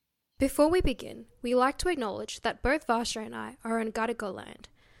Before we begin, we like to acknowledge that both Varsha and I are on Gadigal land.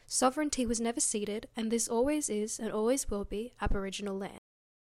 Sovereignty was never ceded, and this always is and always will be Aboriginal land.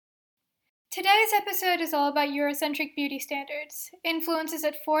 Today's episode is all about Eurocentric beauty standards, influences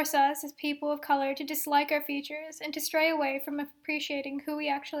that force us as people of color to dislike our features and to stray away from appreciating who we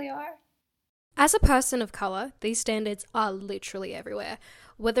actually are. As a person of colour, these standards are literally everywhere,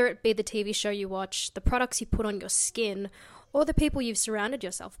 whether it be the TV show you watch, the products you put on your skin, or the people you've surrounded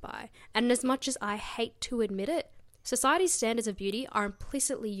yourself by. And as much as I hate to admit it, society's standards of beauty are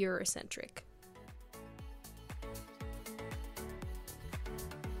implicitly Eurocentric.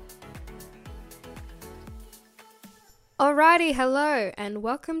 Alrighty, hello, and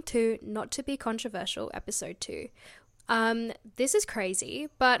welcome to Not to Be Controversial, episode 2. This is crazy,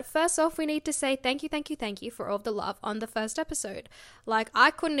 but first off, we need to say thank you for all of the love on the first episode. Like, I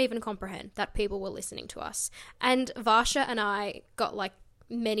couldn't even comprehend that people were listening to us. And Varsha and I got,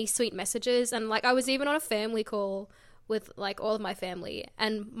 many sweet messages, and, I was even on a family call with, all of my family,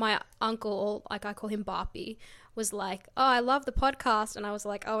 and my uncle, I call him Barpy, was like, oh, I love the podcast, and I was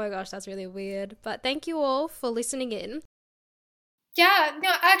like, oh my gosh, that's really weird. But thank you all for listening in. Yeah, no,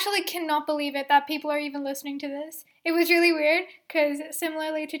 I actually cannot believe it that people are even listening to this. It was really weird because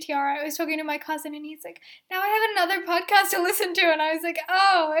similarly to Tiara, I was talking to my cousin and he's like, now I have another podcast to listen to. And I was like,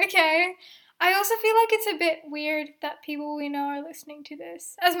 oh, okay. I also feel like it's a bit weird that people we know are listening to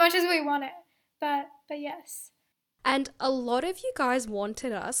this as much as we want it. But yes. And a lot of you guys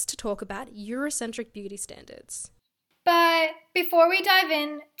wanted us to talk about Eurocentric beauty standards. But before we dive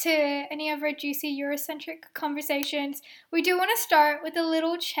in to any of our juicy Eurocentric conversations, we do want to start with a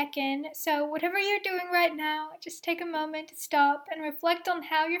little check-in. So whatever you're doing right now, just take a moment to stop and reflect on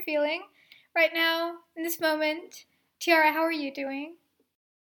how you're feeling right now, in this moment. Tiara, how are you doing?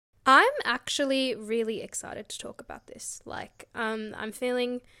 I'm actually really excited to talk about this. I'm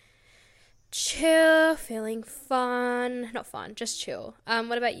feeling chill, feeling fun. Not fun, just chill.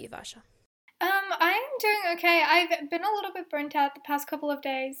 What about you, Varsha? I'm doing okay. I've been a little bit burnt out the past couple of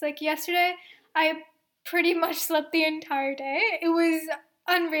days. Yesterday, I pretty much slept the entire day. It was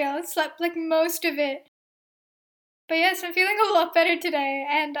unreal. I slept most of it. But yes, I'm feeling a lot better today,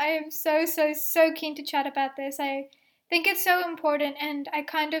 and I am so keen to chat about this. I think it's so important, and I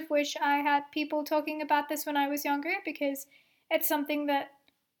kind of wish I had people talking about this when I was younger, because it's something that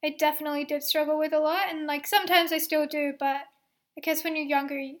I definitely did struggle with a lot, and sometimes I still do, but I guess when you're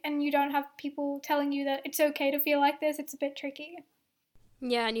younger and you don't have people telling you that it's okay to feel like this, it's a bit tricky.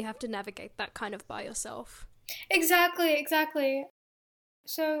 Yeah, and you have to navigate that kind of by yourself. Exactly.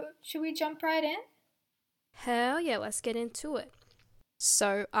 So, should we jump right in? Hell yeah, let's get into it.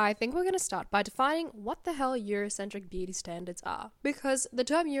 So, I think we're going to start by defining what the hell Eurocentric beauty standards are, because the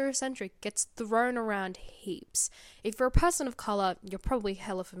term Eurocentric gets thrown around heaps. If you're a person of colour, you're probably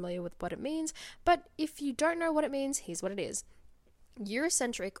hella familiar with what it means, but if you don't know what it means, here's what it is.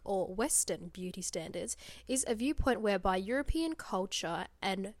 Eurocentric or Western beauty standards is a viewpoint whereby European culture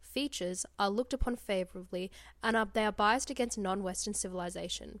and features are looked upon favourably and they are biased against non-Western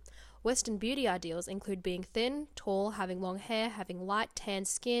civilization. Western beauty ideals include being thin, tall, having long hair, having light tan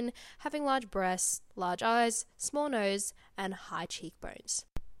skin, having large breasts, large eyes, small nose, and high cheekbones.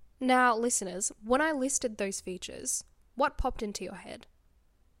 Now, listeners, when I listed those features, what popped into your head?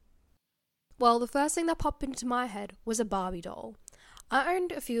 Well, the first thing that popped into my head was a Barbie doll. I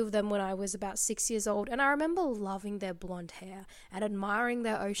owned a few of them when I was about 6 years old, and I remember loving their blonde hair and admiring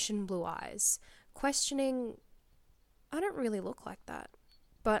their ocean blue eyes, questioning, I don't really look like that.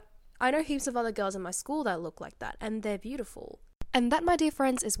 But I know heaps of other girls in my school that look like that, and they're beautiful. And that, my dear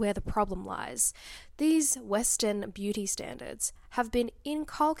friends, is where the problem lies. These Western beauty standards have been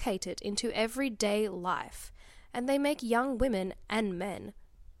inculcated into everyday life, and they make young women and men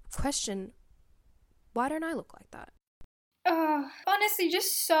question, why don't I look like that? Honestly,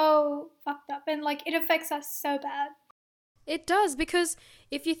 just so fucked up, and it affects us so bad. It does, because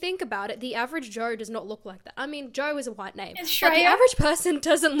if you think about it, the average Joe does not look like that. I mean, Joe is a white name, but the average person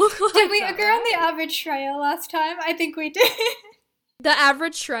doesn't look like that. Did we agree on the average Shreya last time? I think we did. The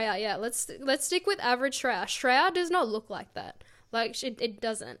average Shreya, yeah. Let's stick with average Shreya. Shreya does not look like that. It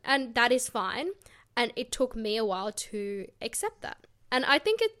doesn't, and that is fine. And it took me a while to accept that, and I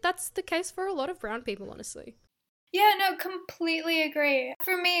think that's the case for a lot of brown people, honestly. Yeah, no, completely agree.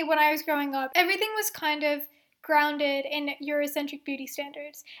 For me, when I was growing up, everything was kind of grounded in Eurocentric beauty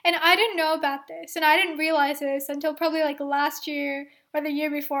standards. And I didn't know about this, and I didn't realize this until probably last year or the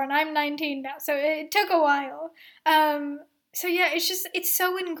year before, and I'm 19 now, so it took a while. So yeah, it's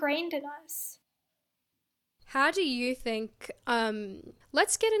so ingrained in us. How do you think,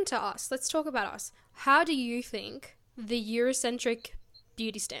 let's get into us. Let's talk about us. How do you think the Eurocentric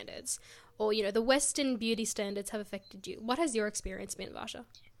beauty standards, or, you know, the Western beauty standards have affected you. What has your experience been, Varsha?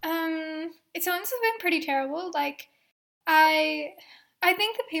 It's honestly been pretty terrible. Like, I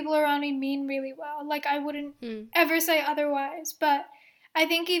think the people around me mean really well. Like, I wouldn't ever say otherwise. But I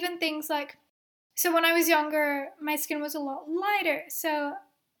think even things like, so when I was younger, my skin was a lot lighter. So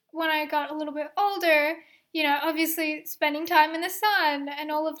when I got a little bit older, you know, obviously spending time in the sun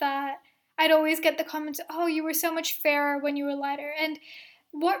and all of that, I'd always get the comments, oh, you were so much fairer when you were lighter. And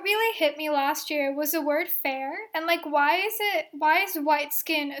what really hit me last year was the word fair. And like, why is white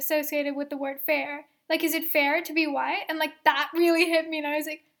skin associated with the word fair? Like, is it fair to be white? And like, that really hit me. And I was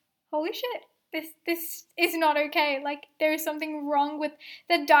like, holy shit, this is not okay. Like, there's something wrong with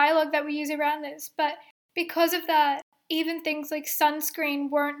the dialogue that we use around this. But because of that, even things like sunscreen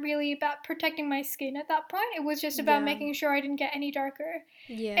weren't really about protecting my skin at that point. It was just about making sure I didn't get any darker.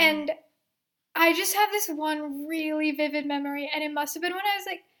 Yeah. And I just have this one really vivid memory, and it must have been when I was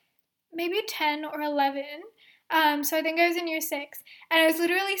like maybe 10 or 11. So I think I was in year 6, and I was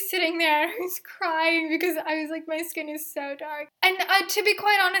literally sitting there and I was crying because I was like, my skin is so dark. And to be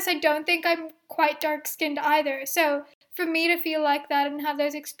quite honest, I don't think I'm quite dark-skinned either. So for me to feel like that and have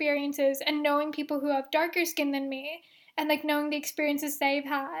those experiences, and knowing people who have darker skin than me, and like knowing the experiences they've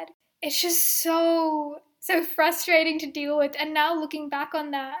had, it's just so frustrating to deal with. And now looking back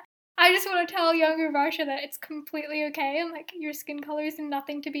on that, I just want to tell younger Varsha that it's completely okay, and like, your skin color is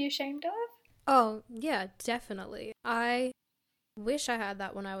nothing to be ashamed of. Oh, yeah, definitely. I wish I had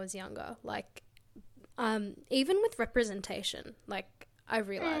that when I was younger. Like, even with representation, like, I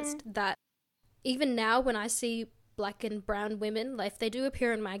realized that even now when I see black and brown women, like, if they do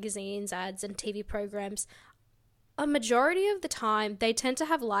appear in magazines, ads, and TV programs, a majority of the time they tend to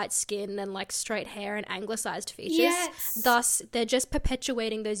have light skin and like straight hair and anglicized features. Yes. Thus, they're just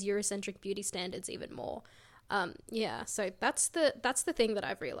perpetuating those Eurocentric beauty standards even more. So that's the thing that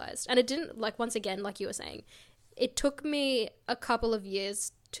I've realized. And it didn't, like, once again, like you were saying, it took me a couple of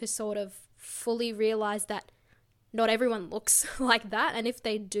years to sort of fully realize that not everyone looks like that. And if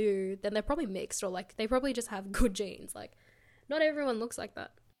they do, then they're probably mixed, or like they probably just have good genes. Like, not everyone looks like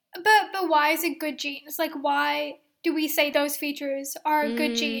that. But why is it good genes? Like, why do we say those features are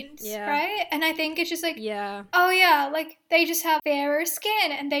good genes, right? And I think it's just like, oh yeah, like, they just have fairer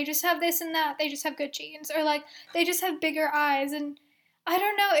skin, and they just have this and that, they just have good genes. Or like, they just have bigger eyes, and I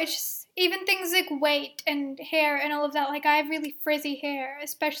don't know, it's just, even things like weight and hair and all of that, like, I have really frizzy hair,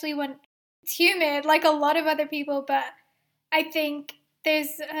 especially when it's humid, like a lot of other people, but I think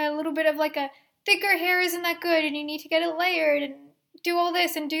there's a little bit of like a thicker hair isn't that good, and you need to get it layered, and do all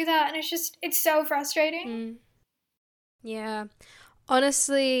this and do that, and it's so frustrating. Yeah.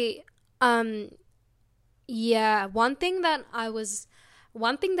 Honestly, one thing that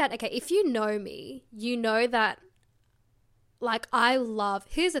okay, if you know me, you know that, like,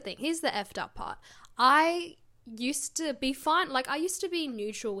 here's the thing, here's the effed up part. I used to be fine, like, I used to be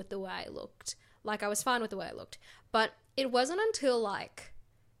neutral with the way I looked. Like, I was fine with the way I looked. But it wasn't until, like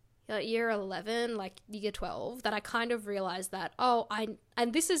year 11, like year 12, that I kind of realized that,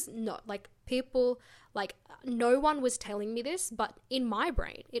 and this is not, like, people, like, no one was telling me this, but in my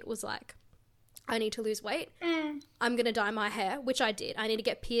brain, it was like, I need to lose weight. I'm going to dye my hair, which I did. I need to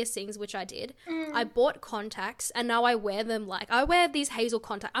get piercings, which I did. I bought contacts, and now I wear them, like, I wear these Hazel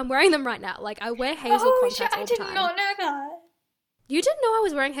contacts. I'm wearing them right now. Like, I wear Hazel contacts all the time. I did not know that. You didn't know I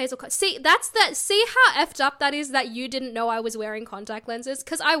was wearing Hazel contacts? See how effed up that is, that you didn't know I was wearing contact lenses?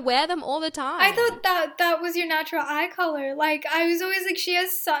 Because I wear them all the time. I thought that was your natural eye color. Like, I was always like, she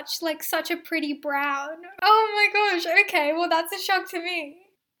has such a pretty brown. Oh my gosh, okay, well, that's a shock to me.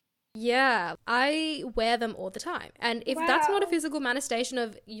 Yeah, I wear them all the time. And if that's not a physical manifestation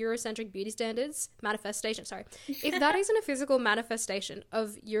of Eurocentric beauty standards, if that isn't a physical manifestation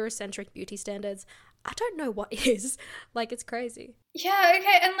of Eurocentric beauty standards, I don't know what is. Like, it's crazy. Yeah,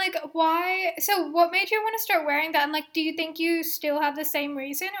 okay, and like, why? So what made you want to start wearing that? And like, do you think you still have the same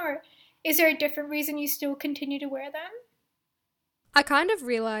reason, or is there a different reason you still continue to wear them? I kind of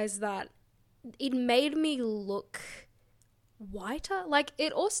realized that it made me look whiter. Like,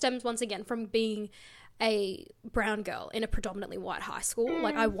 it all stems once again from being a brown girl in a predominantly white high school.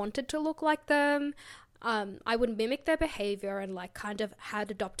 Like, I wanted to look like them. I would mimic their behavior and like kind of had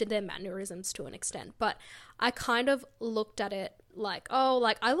adopted their mannerisms to an extent. But I kind of looked at it like, oh,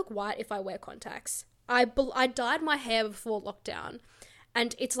 like, I look white if I wear contacts. I dyed my hair before lockdown,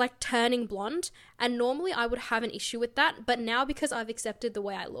 and it's like turning blonde, and normally I would have an issue with that, but now because I've accepted the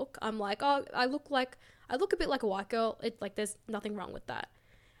way I look, I'm like, oh, I look a bit like a white girl. Like, there's nothing wrong with that.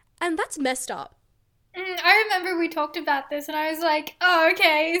 And that's messed up. I remember we talked about this, and I was like, oh,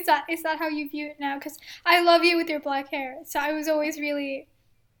 okay, is that how you view it now? Because I love you with your black hair, so I was always really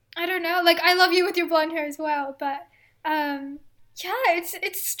I don't know. Like, I love you with your blonde hair as well, but yeah,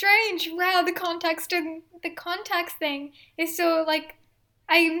 it's strange. Wow, the context thing is so like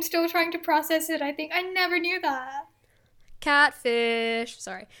I'm still trying to process it. I think I never knew that. Catfish.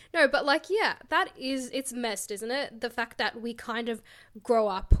 Sorry. No, but like, yeah, it's messed, isn't it? The fact that we kind of grow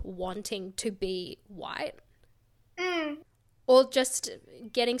up wanting to be white Mm. or just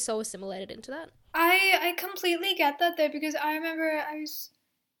getting so assimilated into that. I completely get that though because I remember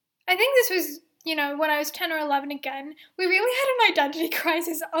I think this was, when I was 10 or 11 again. We really had an identity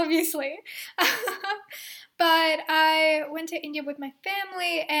crisis, obviously. But I went to India with my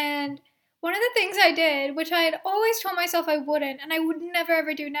family, and one of the things I did, which I had always told myself I wouldn't, and I would never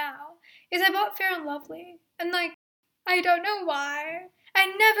ever do now, is I bought Fair and Lovely. And, like, I don't know why. I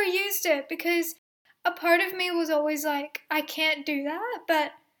never used it because a part of me was always like, I can't do that,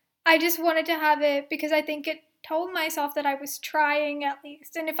 but I just wanted to have it because I think it told myself that I was trying at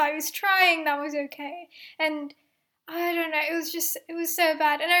least. And if I was trying, that was okay. And I don't know, it was so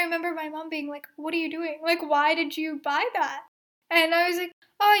bad. And I remember my mom being like, what are you doing? Like, why did you buy that? And I was like,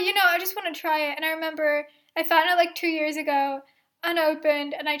 oh, I just want to try it. And I remember I found it like 2 years ago,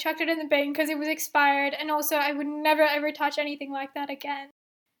 unopened, and I chucked it in the bin because it was expired. And also, I would never ever touch anything like that again.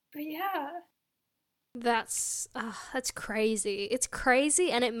 But yeah. That's crazy. It's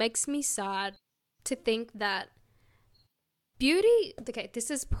crazy, and it makes me sad to think that beauty, okay,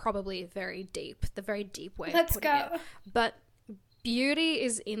 this is probably the very deep way Let's of putting go. it, but beauty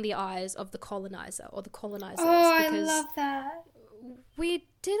is in the eyes of the colonizer or the colonizers. Oh, I because love that. we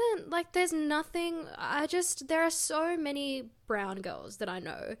didn't, like, there's nothing, there are so many brown girls that I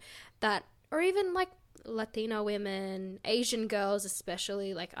know that, or even, like, Latina women, Asian girls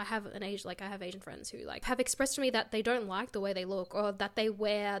especially, like I have Asian friends who like have expressed to me that they don't like the way they look or that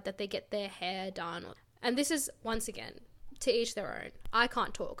they get their hair done. And this is, once again, to each their own. I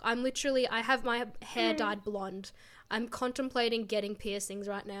can't talk. I have my hair dyed blonde. I'm contemplating getting piercings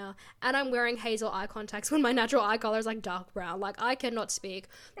right now, and I'm wearing hazel eye contacts when my natural eye color is like dark brown. Like, I cannot speak.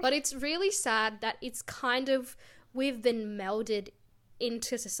 But it's really sad that it's kind of, we've been melded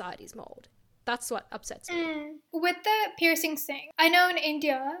into society's mold. That's what upsets me. With the piercings thing, I know in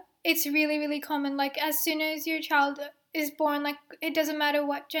India, it's really, really common. Like, as soon as your child is born, like, it doesn't matter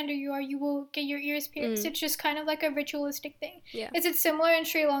what gender you are, you will get your ears pierced. It's just kind of like a ritualistic thing. Yeah. Is it similar in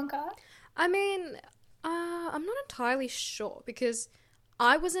Sri Lanka? I mean, I'm not entirely sure because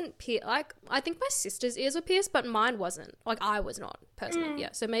I wasn't like, I think my sister's ears were pierced, but mine wasn't. Like, I was not, personally. Yeah,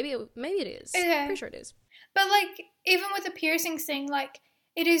 so maybe it is. Okay. Pretty sure it is. But, like, even with the piercings thing, like,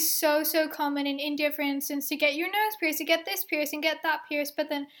 it is so, so common in India, for instance, to get your nose pierced, to get this pierced, and get that pierced. But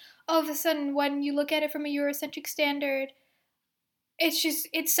then, all of a sudden, when you look at it from a Eurocentric standard,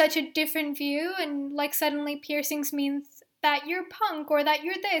 it's such a different view. And, like, suddenly piercings means that you're punk, or that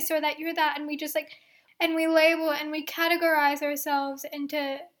you're this, or that you're that. And we just, like, and we label and we categorize ourselves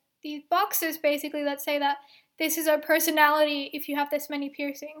into these boxes, basically, that say that this is our personality if you have this many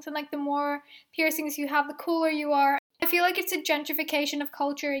piercings. And, like, the more piercings you have, the cooler you are. I feel like it's a gentrification of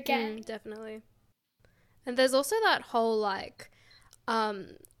culture again. Definitely. And there's also that whole, like,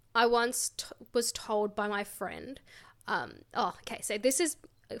 I once was told by my friend, so this is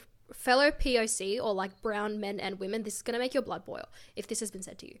fellow POC, or like brown men and women, this is going to make your blood boil if this has been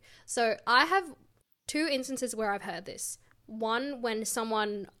said to you. So I have 2 instances where I've heard this. One, when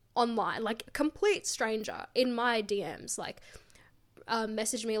someone online, like a complete stranger in my DMs, like,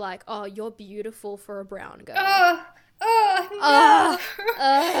 messaged me like, oh, you're beautiful for a brown girl. No. No.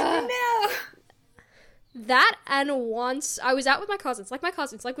 That, and once I was out with my cousins, like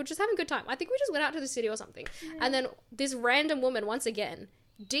we're just having a good time. I think we just went out to the city or something. And then this random woman, once again,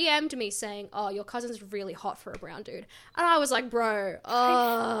 DM'd me saying, oh, your cousin's really hot for a brown dude. And I was like, bro,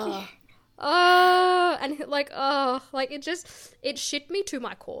 and like it shit me to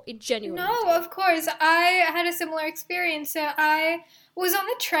my core. It genuinely No, did. of course. I had a similar experience. So I was on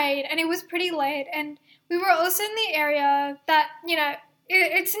the train, and it was pretty late, and we were also in the area that,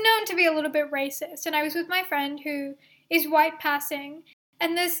 it's known to be a little bit racist. And I was with my friend who is white passing,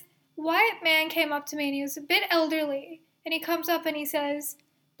 and this white man came up to me, and he was a bit elderly, and he comes up and he says,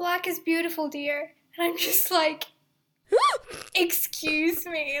 "Black is beautiful, dear." And I'm just like, excuse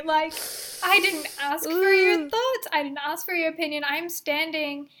me, like, I didn't ask for your thoughts, I didn't ask for your opinion. I'm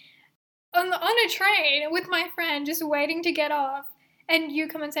standing on a train with my friend just waiting to get off, and you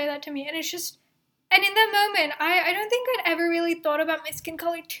come and say that to me. And it's just, and in that moment, I don't think I'd ever really thought about my skin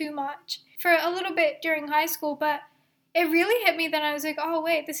color too much for a little bit during high school, but it really hit me then. I was like, oh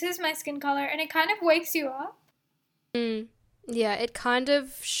wait, this is my skin color, and it kind of wakes you up. Yeah, it kind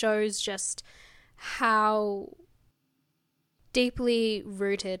of shows just how deeply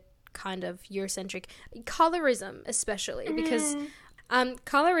rooted kind of Eurocentric colorism, especially because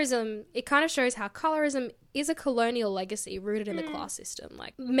colorism, it kind of shows how colorism is a colonial legacy rooted in the class system.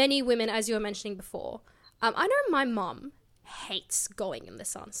 Like many women, as you were mentioning before, I know my mum hates going in the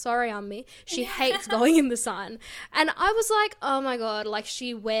sun. Sorry, Ummi. She hates going in the sun. And I was like, oh my God, like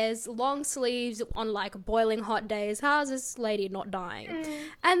she wears long sleeves on like boiling hot days. How's this lady not dying?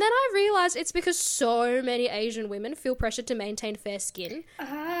 And then I realized it's because so many Asian women feel pressured to maintain fair skin.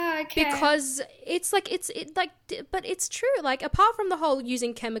 Okay. Because it's like, but it's true. Like, apart from the whole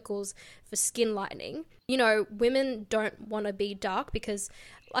using chemicals for skin lightening, you know, women don't want to be dark because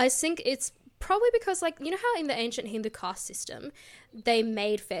I think it's probably because, like, you know how in the ancient Hindu caste system, they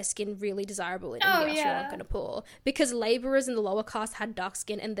made fair skin really desirable in India, Sri Lanka, Nepal, because labourers in the lower caste had dark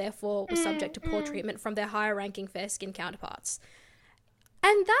skin and therefore were subject to poor treatment from their higher ranking fair skin counterparts.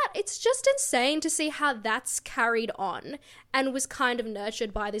 And it's just insane to see how that's carried on and was kind of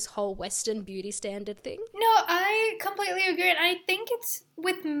nurtured by this whole Western beauty standard thing. No, I completely agree. And I think it's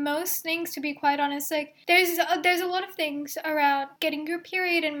with most things, to be quite honest, like there's a lot of things around getting your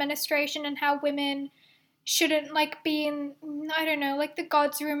period and menstruation and how women shouldn't like be in, I don't know, like the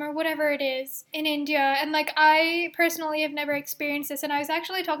God's room or whatever it is in India. And like I personally have never experienced this. And I was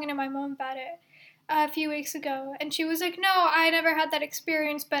actually talking to my mom about it a few weeks ago, and she was like, no, I never had that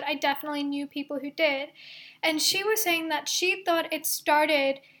experience, but I definitely knew people who did. And she was saying that she thought it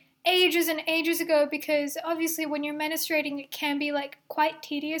started ages and ages ago because obviously when you're menstruating it can be like quite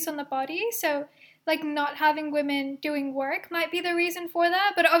tedious on the body, so like not having women doing work might be the reason for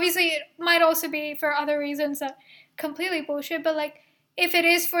that, but obviously it might also be for other reasons that completely bullshit. But like if it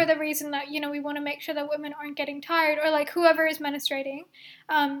is for the reason that, you know, we want to make sure that women aren't getting tired, or like whoever is menstruating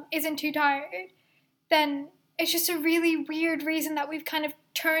isn't too tired, then it's just a really weird reason that we've kind of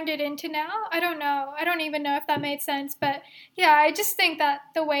turned it into now. I don't know. I don't even know if that made sense. But yeah, I just think that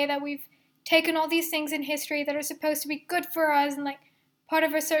the way that we've taken all these things in history that are supposed to be good for us and like part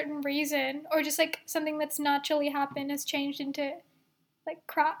of a certain reason, or just like something that's naturally happened, has changed into like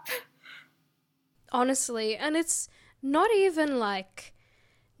crap. Honestly, and it's not even like,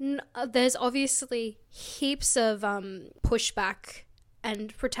 there's obviously heaps of pushback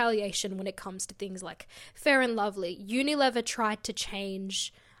and retaliation when it comes to things like Fair and Lovely. Unilever tried to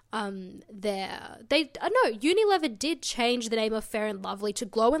change Unilever did change the name of Fair and Lovely to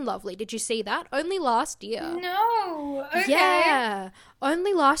Glow and Lovely. Did you see that? Only last year. No. Okay. Yeah.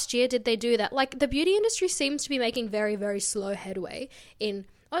 Only last year did they do that. Like, the beauty industry seems to be making very, very slow headway in...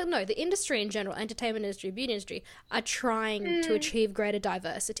 Oh, no, the industry in general, entertainment industry, beauty industry, are trying to achieve greater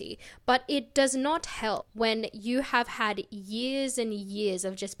diversity. But it does not help when you have had years and years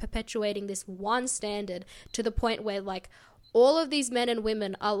of just perpetuating this one standard to the point where, like, all of these men and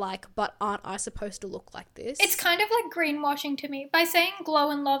women are like, but aren't I supposed to look like this? It's kind of like greenwashing to me. By saying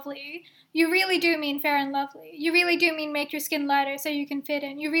glow and lovely, you really do mean fair and lovely. You really do mean make your skin lighter so you can fit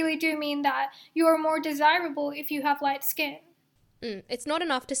in. You really do mean that you are more desirable if you have light skin. It's not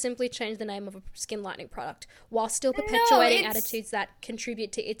enough to simply change the name of a skin lightening product while still perpetuating attitudes that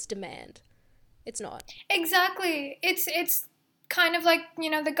contribute to its demand. It's not. Exactly. It's kind of like,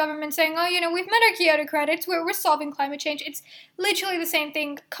 you know, the government saying, oh, you know, we've met our Kyoto credits, we're solving climate change. It's literally the same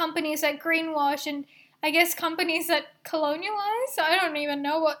thing. Companies that greenwash and I guess companies that colonialize. I don't even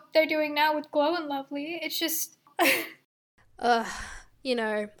know what they're doing now with Glow and Lovely. It's just... you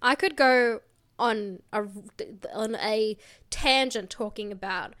know, I could go on a tangent talking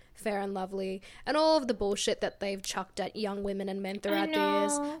about Fair and Lovely and all of the bullshit that they've chucked at young women and men throughout the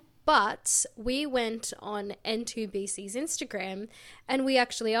years. But we went on N2BC's Instagram and we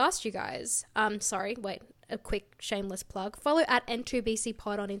actually asked you guys, a quick shameless plug. Follow at N2BC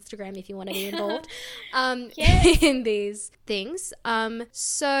Pod on Instagram if you want to be involved in these things.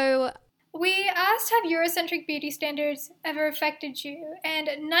 So we asked, have Eurocentric beauty standards ever affected you? And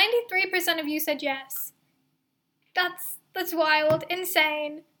 93% of you said yes. That's wild,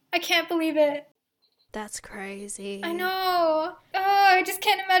 insane. I can't believe it. That's crazy. I know. Oh, I just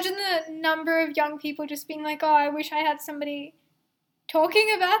can't imagine the number of young people just being like, oh, I wish I had somebody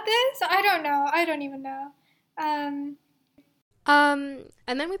talking about this. I don't know. I don't even know.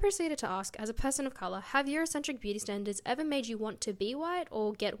 And then we proceeded to ask, as a person of colour, have Eurocentric beauty standards ever made you want to be white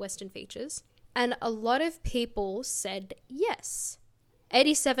or get Western features? And a lot of people said yes.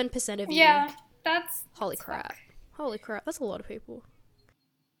 87% of you. Yeah, that's... Holy crap. Holy crap, that's a lot of people.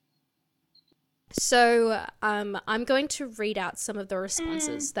 So, I'm going to read out some of the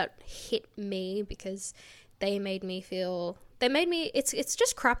responses that hit me because they made me feel... it's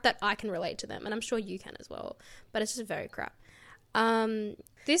just crap that I can relate to them, and I'm sure you can as well, but it's just very crap.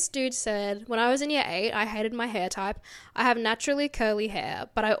 This dude said, when I was in year 8, I hated my hair type. I have naturally curly hair,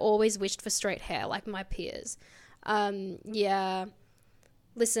 but I always wished for straight hair like my peers. Yeah.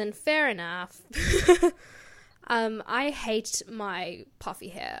 Listen, fair enough. I hate my puffy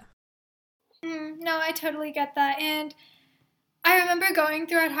hair. No, I totally get that. And I remember going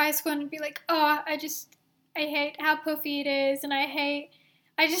throughout high school and be like, oh, I hate how puffy it is, and I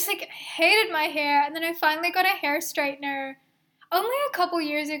just like hated my hair. And then I finally got a hair straightener only a couple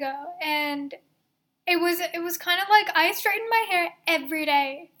years ago, and it was kind of like I straightened my hair every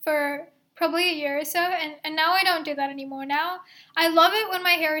day for probably a year or so, and now I don't do that anymore. Now I love it when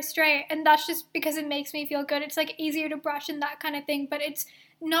my hair is straight, and that's just because it makes me feel good. It's like easier to brush and that kind of thing, but it's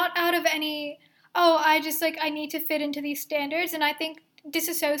not out of any, oh, I just like I need to fit into these standards. And I think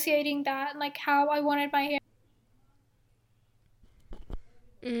disassociating that and like how I wanted my hair.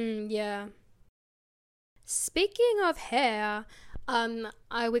 Yeah. Speaking of hair,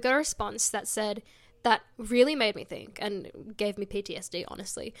 we got a response that said that really made me think and gave me PTSD,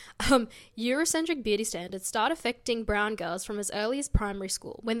 honestly. Eurocentric beauty standards start affecting brown girls from as early as primary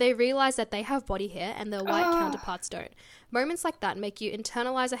school when they realize that they have body hair and their white counterparts don't. Moments like that make you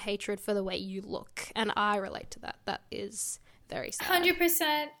internalize a hatred for the way you look, and I relate to that. That is very sad.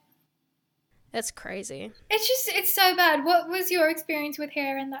 100%. That's crazy. It's so bad. What was your experience with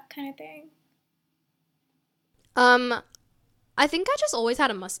hair and that kind of thing? I think I just always had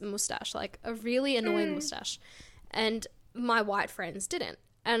a mustache, like a really annoying mustache, and my white friends didn't.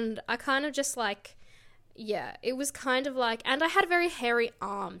 And I kind of just like, yeah, it was kind of like, and I had very hairy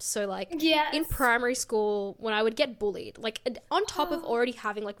arms. So like in primary school, when I would get bullied, like on top of already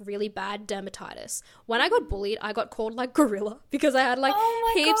having like really bad dermatitis, when I got bullied, I got called like gorilla because I had like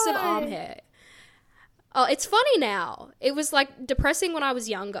heaps of arm hair. Oh, it's funny now. It was like depressing when I was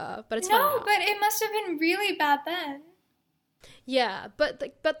younger, but it's funny now. No, but it must have been really bad then. Yeah, but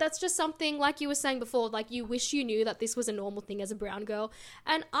that's just something, like you were saying before, like you wish you knew that this was a normal thing as a brown girl.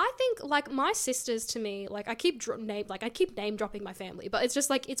 And I think like my sisters, to me, like I keep name dropping my family, but it's just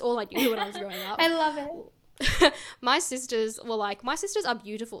like it's all I knew when I was growing up. I love it. My sisters are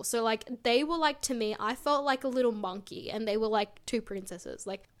beautiful. So like they were like, to me, I felt like a little monkey, and they were like two princesses.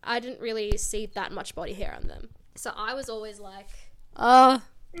 Like I didn't really see that much body hair on them. So I was always like, I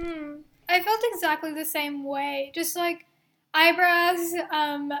felt exactly the same way. Just like eyebrows,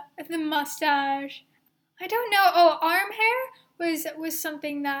 the mustache. I don't know. Oh, arm hair was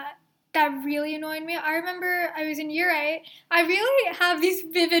something that really annoyed me. I remember I was in year 8. I really have these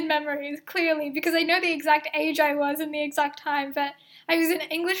vivid memories, clearly, because I know the exact age I was and the exact time. But I was in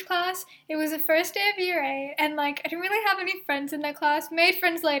English class. It was the first day of year 8, and like I didn't really have any friends in that class. Made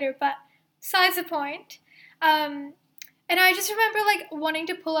friends later, but besides the point. And I just remember like wanting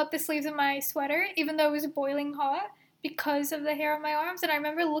to pull up the sleeves of my sweater, even though it was boiling hot, because of the hair on my arms. And I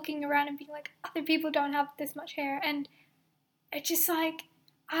remember looking around and being like, other people don't have this much hair. And it just like,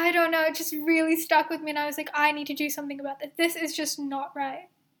 I don't know, it just really stuck with me. And I was like, I need to do something about this. This is just not right.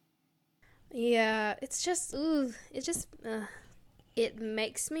 Yeah, it's just, it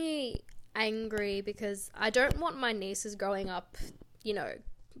makes me angry because I don't want my nieces growing up, you know,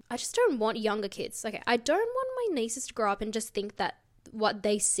 I just don't want younger kids. Okay, I don't want my nieces to grow up and just think that what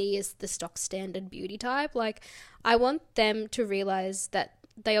they see is the stock standard beauty type. Like, I want them to realize that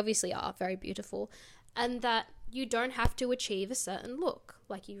they obviously are very beautiful and that you don't have to achieve a certain look.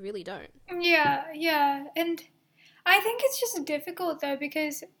 Like, you really don't. Yeah. And I think it's just difficult, though,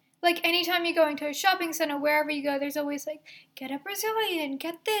 because, like, anytime you go into a shopping center, wherever you go, there's always, like, get a Brazilian,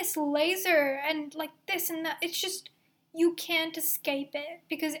 get this, laser, and, like, this and that. It's just, you can't escape it,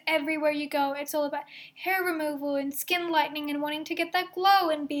 because everywhere you go, it's all about hair removal and skin lightening and wanting to get that glow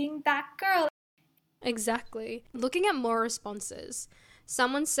and being that girl. Exactly. Looking at more responses,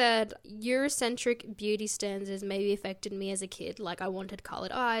 someone said, Eurocentric beauty standards maybe affected me as a kid, like I wanted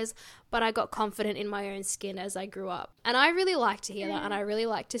coloured eyes, but I got confident in my own skin as I grew up. And I really like to hear that, and I really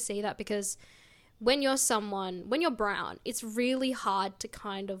like to see that, because when you're brown, it's really hard to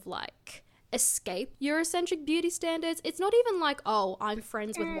kind of like escape Eurocentric beauty standards. It's not even like, oh, I'm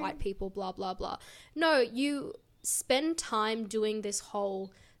friends with white people, blah, blah, blah. No, you spend time doing this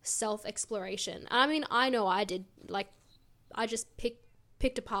whole self-exploration. I mean, I know I did. Like, I just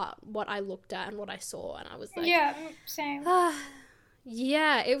picked apart what I looked at and what I saw, and I was like, yeah, same.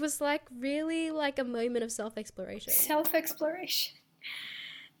 Yeah, it was like really like a moment of self-exploration.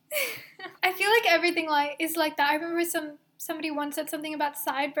 I feel like everything like is like that. I remember somebody once said something about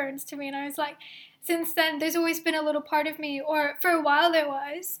sideburns to me, and I was like, since then there's always been a little part of me, or for a while there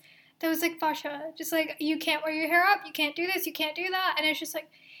was like, Fasha, just like, you can't wear your hair up, you can't do this, you can't do that. And it's just like,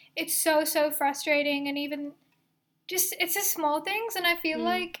 it's so frustrating. And even just, it's the small things, and I feel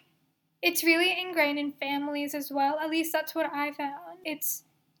like it's really ingrained in families as well. At least that's what I found. It's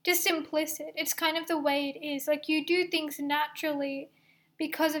just implicit. It's kind of the way it is. Like, you do things naturally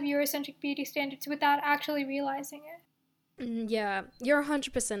because of Eurocentric beauty standards without actually realizing it. Yeah, you're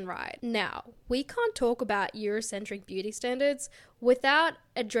 100% right. Now, we can't talk about Eurocentric beauty standards without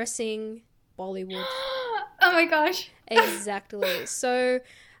addressing Bollywood. Oh my gosh. Exactly. So,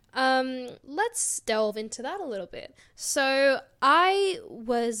 let's delve into that a little bit. So, I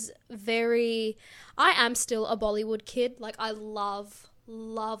am still a Bollywood kid. Like, I love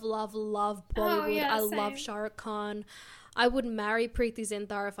Bollywood. Oh, yeah, I love same. Shah Rukh Khan. I would marry Preeti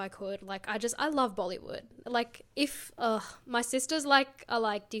Zinta if I could. Like, I love Bollywood. Like, if, my sisters, like, are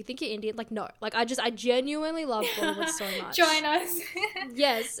like, do you think you're Indian? Like, no. Like, I genuinely love Bollywood so much. Join us.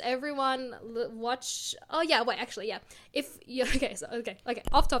 Yes, everyone watch. Oh yeah, wait, actually, yeah. If you okay,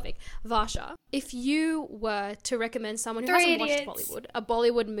 off topic. Varsha, if you were to recommend someone who Three hasn't Idiots. watched Bollywood, a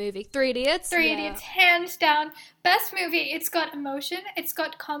Bollywood movie, Three Idiots. Three yeah. Idiots, hands down. Best movie. It's got emotion, it's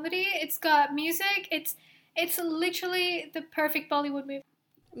got comedy, it's got music, it's literally the perfect Bollywood movie.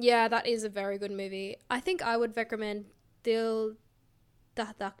 Yeah, that is a very good movie. I think I would recommend Dil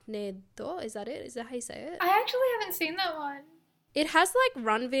Dhadakne Do. Is that it? Is that how you say it? I actually haven't seen that one. It has like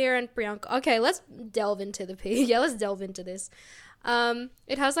Ranveer and Priyanka. Okay, let's delve into let's delve into this.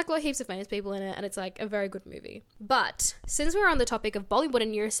 It has like heaps of famous people in it, and it's like a very good movie. But since we're on the topic of Bollywood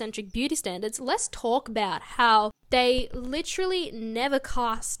and Eurocentric beauty standards, let's talk about how they literally never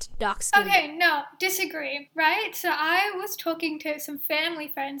cast dark skin. Okay, no, disagree, right? So I was talking to some family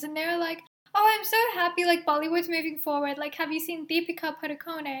friends, and they were like, oh, I'm so happy, like, Bollywood's moving forward. Like, have you seen Deepika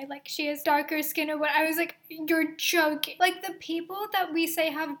Padukone? Like, she has darker skin or what? I was like, you're joking. Like, the people that we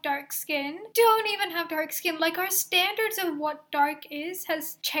say have dark skin don't even have dark skin. Like, our standards of what dark is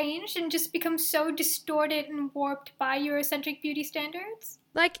has changed and just become so distorted and warped by Eurocentric beauty standards.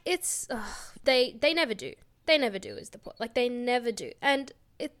 Like, it's... they never do. They never do is the point. Like, they never do. And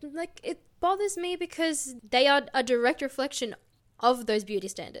it bothers me because they are a direct reflection of those beauty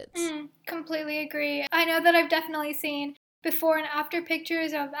standards. Completely agree. I know that I've definitely seen before and after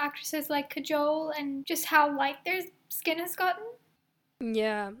pictures of actresses like Kajol and just how light their skin has gotten.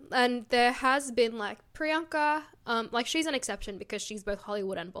 Yeah, and there has been like Priyanka, like she's an exception because she's both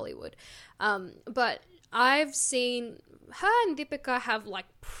Hollywood and Bollywood. But I've seen her and Deepika have like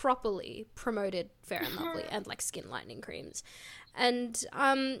properly promoted Fair and Lovely and like skin lightening creams. And,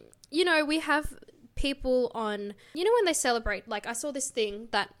 you know, we have people on, you know, when they celebrate, like I saw this thing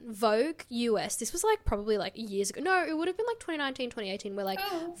that Vogue US, this was like probably like years ago, no, it would have been like 2019, 2018, where like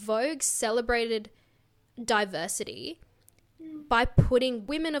Vogue celebrated diversity by putting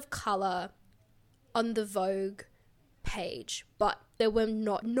women of color on the Vogue page, but there were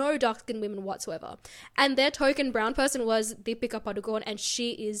no dark-skinned women whatsoever. And their token brown person was Deepika Padukone, and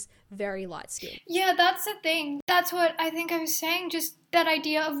she is very light-skinned. Yeah, that's the thing. That's what I think I was saying. Just that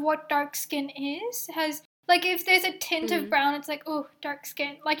idea of what dark skin is has, like, if there's a tint of brown, it's like, oh, dark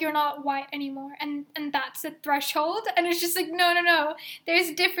skin. Like, you're not white anymore. And that's the threshold. And it's just like, no.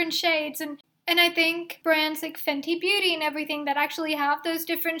 There's different shades. And I think brands like Fenty Beauty and everything that actually have those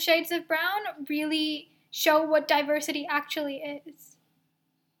different shades of brown really show what diversity actually is.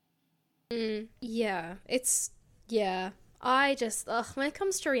 Yeah, I just, when it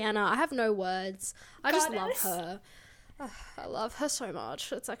comes to Rihanna, I have no words. I just love her. I love her so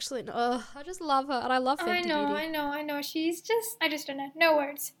much. It's actually, I just love her, and I love Fenty Beauty. I know. She's just, I just don't know. No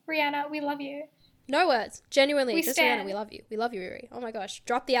words. Rihanna, we love you. No words. Genuinely, We just stand. Rihanna, we love you. We love you, Riri. Oh my gosh.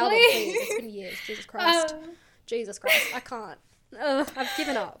 Drop the album, please. It's been years. Jesus Christ. Jesus Christ. I can't. I've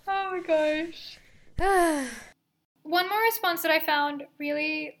given up. Oh my gosh. One more response that I found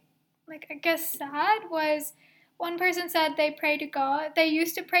really, like, I guess sad was one person said they pray to God. They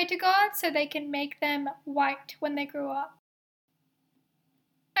used to pray to God so they can make them white when they grew up.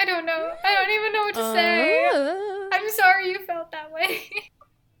 I don't know. I don't even know what to say. I'm sorry you felt that way.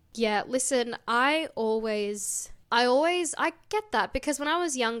 Yeah, listen, I get that, because when I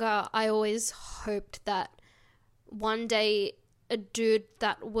was younger, I always hoped that one day a dude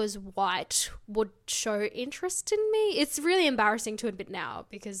that was white would show interest in me. It's really embarrassing to admit now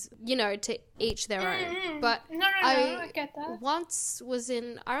because, you know, to each their own. But No, I get that. Once I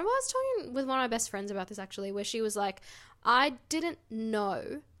remember I was talking with one of my best friends about this actually, where she was like, I didn't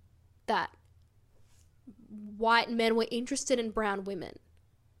know that white men were interested in brown women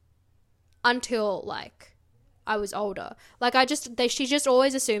until like I was older. Like she just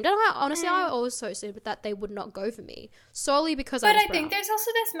always assumed, and I also assumed that they would not go for me solely because I was brown. But I think there's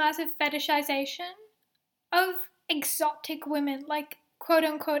also this massive fetishization of exotic women, like quote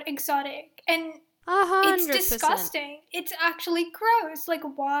unquote exotic, and It's 100%. disgusting. It's actually gross. Like,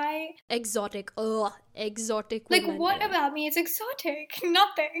 why? Exotic. Ugh. Exotic Like, women. what yeah. about me is exotic?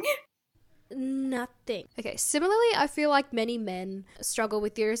 Nothing. Nothing. Okay, similarly, I feel like many men struggle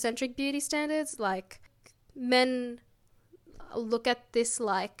with Eurocentric beauty standards. Like, men look at this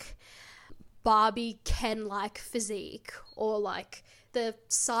like Barbie Ken-like physique, or like the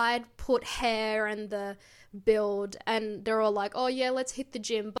side put hair and the build, and they're all like, oh yeah, let's hit the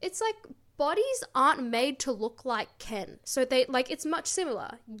gym. But it's like, bodies aren't made to look like Ken. So they, like, it's much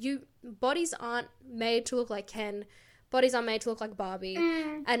similar. Bodies aren't made to look like Ken. Bodies are made to look like Barbie.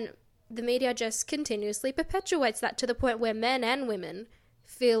 And the media just continuously perpetuates that to the point where men and women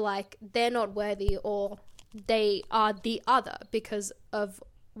feel like they're not worthy, or they are the other because of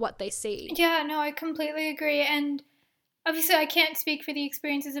what they see. Yeah, no, I completely agree. And obviously, I can't speak for the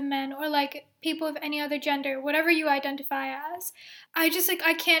experiences of men or like people of any other gender, whatever you identify as. I just like,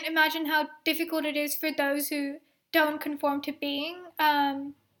 I can't imagine how difficult it is for those who don't conform to being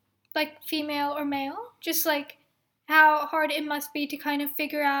like female or male. Just like how hard it must be to kind of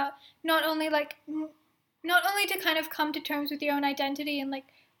figure out not only not only to kind of come to terms with your own identity and like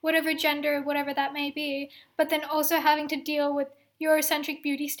whatever gender, whatever that may be, but then also having to deal with Eurocentric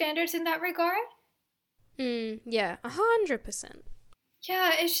beauty standards in that regard. Yeah, 100%.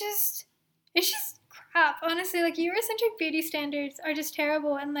 Yeah, it's just crap. Honestly, like Eurocentric beauty standards are just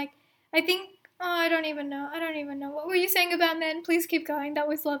terrible, and like I think, oh, I don't even know. I don't even know. What were you saying about men? Please keep going. That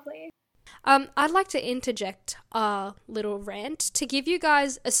was lovely. I'd like to interject a little rant to give you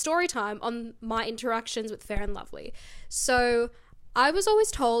guys a story time on my interactions with Fair and Lovely. So, I was always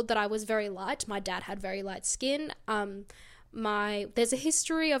told that I was very light. My dad had very light skin. There's a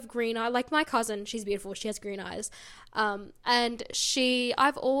history of green eye. Like my cousin, she's beautiful. She has green eyes. And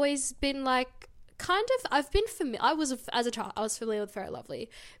I've always been like, I've been familiar. As a child, I was familiar with Fair and Lovely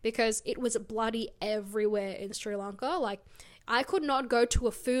because it was bloody everywhere in Sri Lanka. Like, I could not go to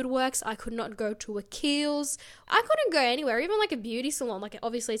a Food Works. I could not go to a Kiehl's. I couldn't go anywhere, even like a beauty salon. Like,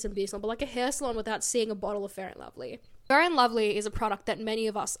 obviously it's a beauty salon, but like a hair salon without seeing a bottle of Fair and Lovely. Fair and Lovely is a product that many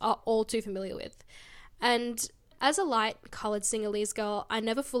of us are all too familiar with. And as a light-coloured Sinhalese girl, I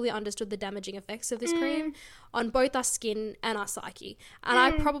never fully understood the damaging effects of this cream on both our skin and our psyche. And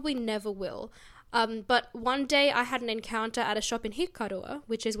I probably never will. But one day I had an encounter at a shop in Hikkarua,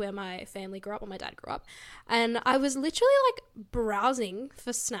 which is where my family grew up, where my dad grew up. And I was literally like browsing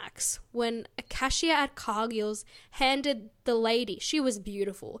for snacks when a cashier at Cargill's handed the lady, she was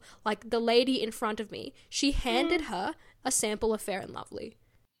beautiful, like the lady in front of me, she handed her a sample of Fair and Lovely.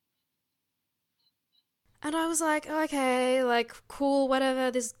 And I was like, okay, like, cool, whatever,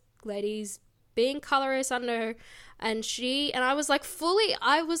 this lady's being colorist, I don't know. And I was like,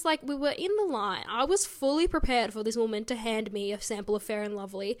 we were in the line. I was fully prepared for this woman to hand me a sample of Fair and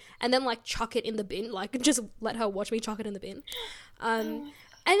Lovely and then, like, chuck it in the bin. Like, just let her watch me chuck it in the bin. And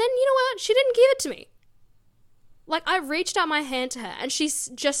then, you know what? She didn't give it to me. Like, I reached out my hand to her and she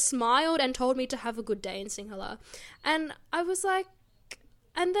just smiled and told me to have a good day in Sinhala. And I was like,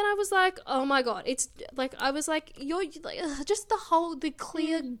 oh my god, it's like, I was like, you're like, just the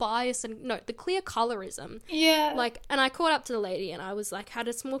clear bias and the clear colorism. Yeah. Like, and I caught up to the lady and I was like, had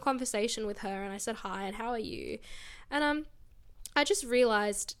a small conversation with her and I said, hi, and how are you? And I just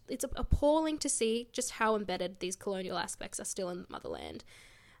realized it's appalling to see just how embedded these colonial aspects are still in the motherland.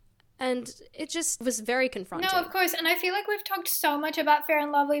 And it just was very confronting. No, of course. And I feel like we've talked so much about Fair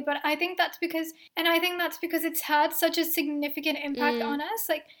and Lovely, but I think that's because it's had such a significant impact on us.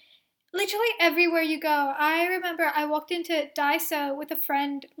 Like, literally everywhere you go. I remember I walked into Daiso with a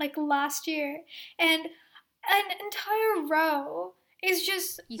friend, like, last year, and an entire row is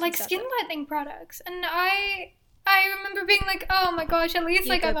just, like, skin lightening products. And I remember being like, oh my gosh, at least,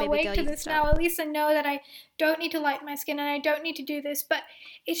 like, I'm awake to this now. At least I know that I don't need to lighten my skin and I don't need to do this. But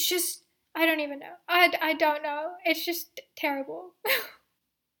it's just, I don't even know. I don't know. It's just terrible.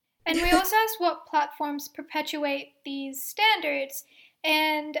 And we also asked what platforms perpetuate these standards.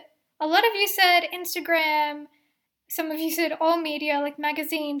 And a lot of you said Instagram. Some of you said all media, like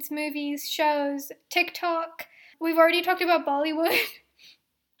magazines, movies, shows, TikTok. We've already talked about Bollywood.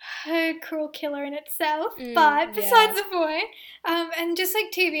 A cruel killer in itself, but besides the point, and just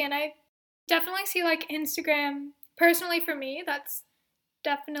like TV, and I definitely see like Instagram, personally for me, that's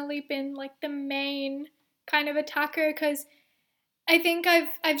definitely been like the main kind of attacker, because I think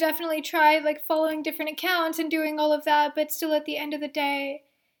I've definitely tried like following different accounts and doing all of that, but still at the end of the day,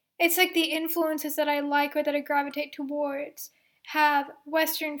 it's like the influences that I like or that I gravitate towards have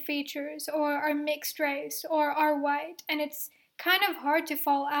Western features or are mixed race or are white, and it's kind of hard to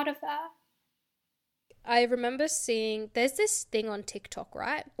fall out of that. I remember seeing, there's this thing on TikTok,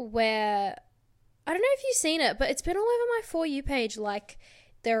 right, where I don't know if you've seen it, but it's been all over my For You page. Like,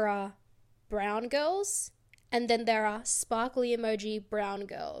 there are brown girls, and then there are sparkly emoji brown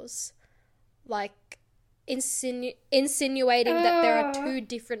girls. Like, insinuating that there are two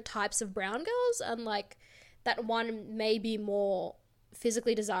different types of brown girls, and, like, that one may be more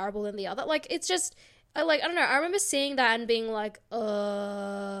physically desirable than the other. Like, it's just, I don't know. I remember seeing that and being like,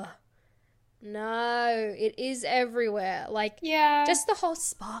 no, it is everywhere. Like, Yeah. just the whole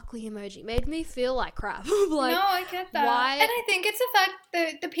sparkly emoji made me feel like crap. Like, no, I get that. Why? And I think it's the fact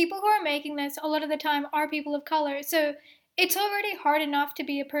that the people who are making this a lot of the time are people of color. So it's already hard enough to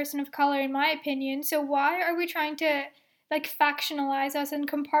be a person of color, in my opinion. So why are we trying to, like, factionalize us and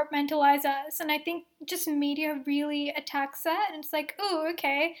compartmentalize us? And I think just media really attacks that. And it's like, oh,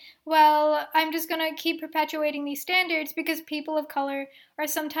 okay, well, I'm just going to keep perpetuating these standards because people of color are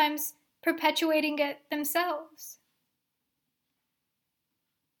sometimes perpetuating it themselves.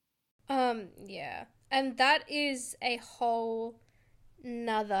 Yeah. And that is a whole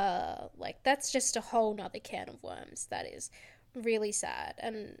nother, like, that's just a whole nother can of worms. That is really sad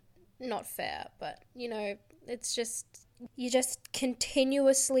and not fair. But, you know, it's just, you're just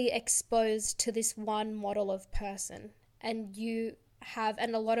continuously exposed to this one model of person. And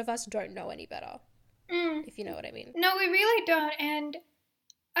and a lot of us don't know any better. If you know what I mean. No, we really don't. And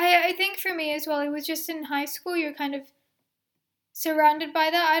I think for me as well, it was just in high school, you're kind of surrounded by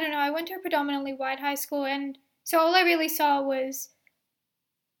that. I don't know, I went to a predominantly white high school, and so all I really saw was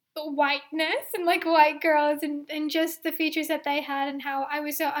whiteness and, like, white girls and just the features that they had and how I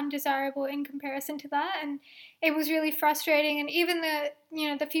was so undesirable in comparison to that. And it was really frustrating. And even the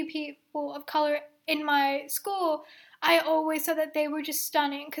few people of color in my school, I always saw that they were just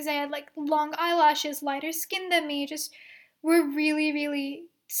stunning because they had, like, long eyelashes, lighter skin than me, just were really, really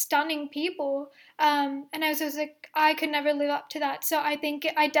stunning people. And I was just like, I could never live up to that. So I think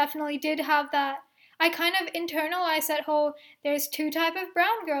I definitely did have that. I kind of internalized that whole there's two type of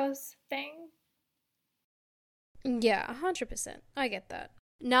brown girls thing. Yeah, 100%. I get that.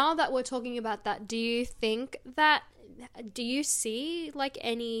 Now that we're talking about that, do you see, like,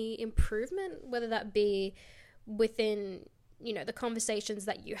 any improvement, whether that be within, you know, the conversations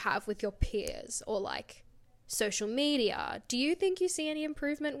that you have with your peers or, like, social media? Do you think you see any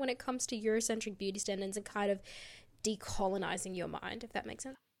improvement when it comes to Eurocentric beauty standards and kind of decolonizing your mind, if that makes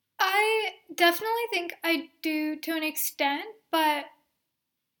sense? I definitely think I do to an extent, but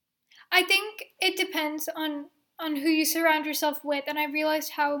I think it depends on who you surround yourself with, and I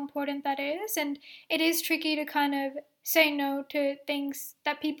realized how important that is. And it is tricky to kind of say no to things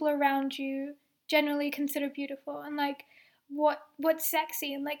that people around you generally consider beautiful, and, like, what's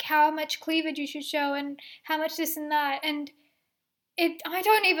sexy, and, like, how much cleavage you should show and how much this and that. And I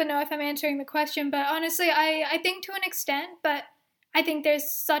don't even know if I'm answering the question, but honestly I think to an extent, but I think there's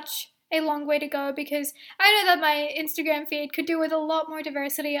such a long way to go because I know that my Instagram feed could do with a lot more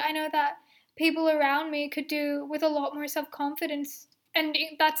diversity. I know that people around me could do with a lot more self-confidence, and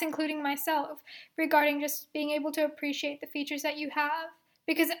that's including myself, regarding just being able to appreciate the features that you have,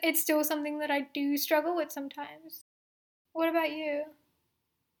 because it's still something that I do struggle with sometimes. What about you?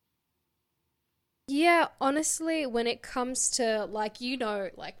 Yeah, honestly, when it comes to, like, you know,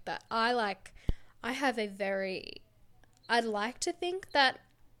 like, that I have a very, I'd like to think that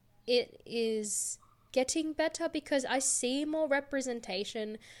it is getting better because I see more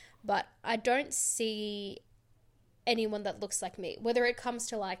representation, but I don't see anyone that looks like me, whether it comes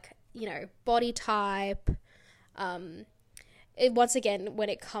to, like, you know, body type. Once again, when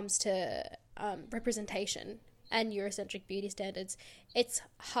it comes to representation and Eurocentric beauty standards, it's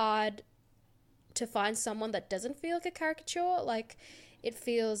hard to find someone that doesn't feel like a caricature. Like, it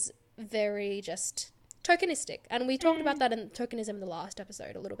feels very just tokenistic. And we talked about that in tokenism in the last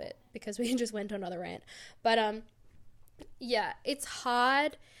episode a little bit because we just went on another rant. But yeah, it's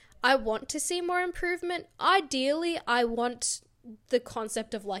hard. I want to see more improvement. Ideally, I want the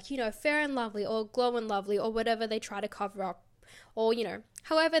concept of, like, you know, Fair and Lovely or Glow and Lovely or whatever they try to cover up, or, you know,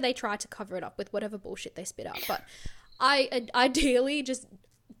 however they try to cover it up with whatever bullshit they spit out. But I ideally just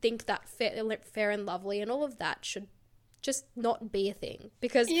think that Fair and Lovely and all of that should just not be a thing,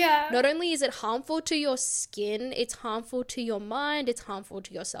 because not only is it harmful to your skin, it's harmful to your mind, it's harmful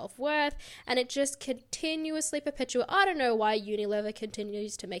to your self-worth, and it just continuously perpetuates. I don't know why Unilever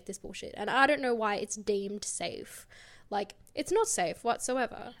continues to make this bullshit, and I don't know why it's deemed safe. Like, it's not safe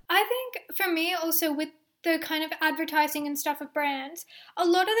whatsoever. I think for me also, with the kind of advertising and stuff of brands, a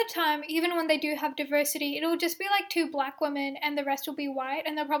lot of the time, even when they do have diversity, it'll just be like 2 black women and the rest will be white,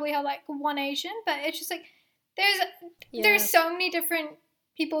 and they'll probably have like 1 Asian, but it's just like there's so many different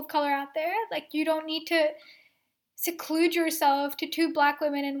people of color out there. Like, you don't need to seclude yourself to two black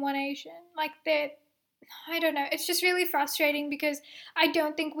women and one Asian. Like that, I don't know. It's just really frustrating because I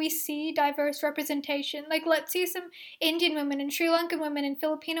don't think we see diverse representation. Like, let's see some Indian women and Sri Lankan women and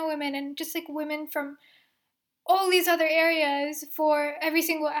Filipino women and just like women from all these other areas for every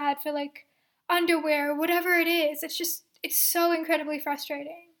single ad for like underwear, whatever it is. It's so incredibly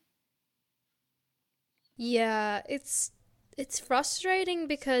frustrating. Yeah, it's frustrating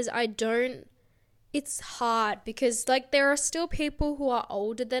because I don't it's hard because like there are still people who are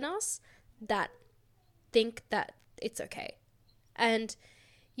older than us that think that it's okay. And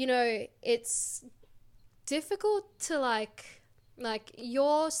you know, it's difficult to like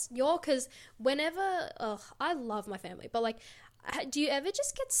your cuz whenever I love my family, but like do you ever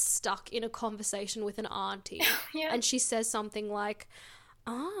just get stuck in a conversation with an auntie Yeah. and she says something like,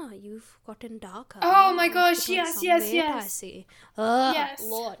 "Ah, you've gotten darker. Oh my You've gosh, put on yes, some yes, weight, I yes. see." Ugh, Yes.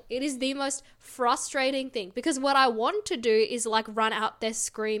 Lord, it is the most frustrating thing because what I want to do is like run out there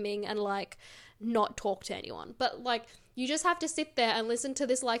screaming and like not talk to anyone. But like you just have to sit there and listen to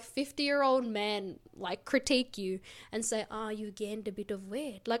this like 50-year-old man like critique you and say, "Ah, you gained a bit of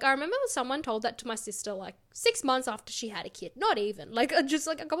weight." Like I remember someone told that to my sister like 6 months after she had a kid. Not even. Like just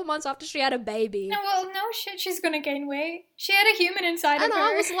like a couple months after she had a baby. No, well, no shit, she's gonna gain weight. She had a human inside And of her.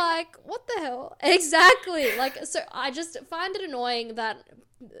 I was like, what the hell? Exactly. Like, so I just find it annoying that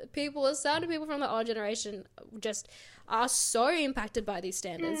certain people from the older generation just are so impacted by these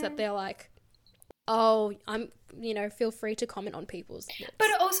standards that they're like, oh, feel free to comment on people's looks. But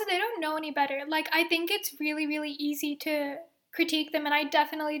also, they don't know any better. Like, I think it's really, really easy to critique them, and I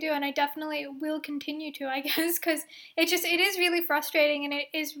definitely do, and I definitely will continue to, I guess, because it is really frustrating and it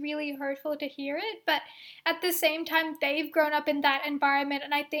is really hurtful to hear it. But at the same time, they've grown up in that environment,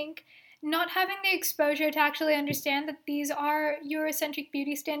 and I think not having the exposure to actually understand that these are Eurocentric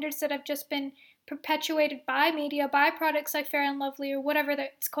beauty standards that have just been perpetuated by media, by products like Fair and Lovely or whatever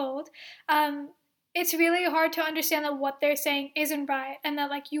it's called, it's really hard to understand that what they're saying isn't right and that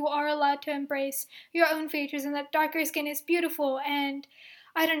like you are allowed to embrace your own features and that darker skin is beautiful. And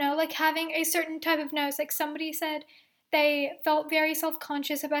I don't know, like having a certain type of nose, like somebody said they felt very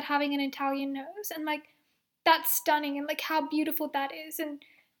self-conscious about having an Italian nose, and like that's stunning and like how beautiful that is. And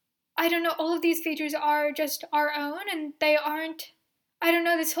I don't know, all of these features are just our own and they aren't, I don't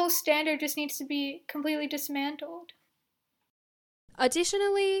know, this whole standard just needs to be completely dismantled.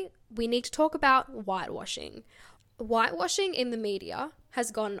 Additionally, we need to talk about whitewashing. Whitewashing in the media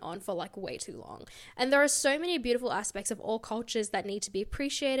has gone on for like way too long. And there are so many beautiful aspects of all cultures that need to be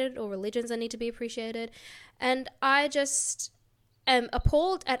appreciated, or religions that need to be appreciated. And I just am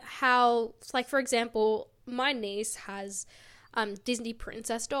appalled at how, like, for example, my niece has Disney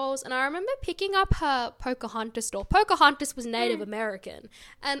princess dolls, and I remember picking up her Pocahontas doll. Pocahontas was Native American,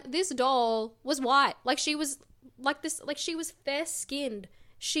 and this doll was white. Like, she was like this, like she was fair skinned.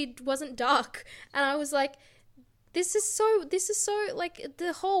 She wasn't dark. And I was like, this is so like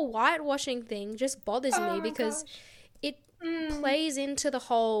the whole whitewashing thing just bothers me because it plays into the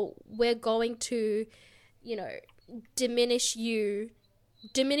whole, we're going to, diminish your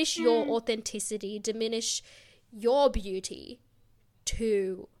authenticity, diminish your beauty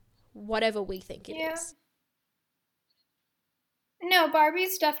to whatever we think it is. No,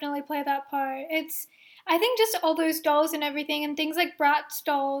 Barbies definitely play that part. I think just all those dolls and everything, and things like Bratz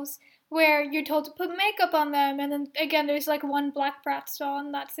dolls, where you're told to put makeup on them, and then again, there's like one black Bratz doll,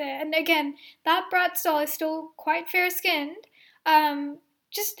 and that's it. And again, that Bratz doll is still quite fair-skinned.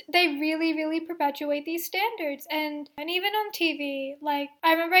 Just they really, really perpetuate these standards, and even on TV, like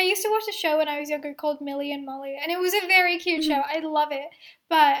I remember I used to watch a show when I was younger called Millie and Molly, and it was a very cute show. I love it,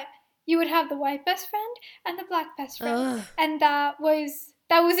 but you would have the white best friend and the black best friend, and that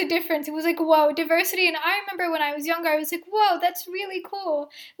was a difference. It was like, whoa, diversity. And I remember when I was younger, I was like, whoa, that's really cool.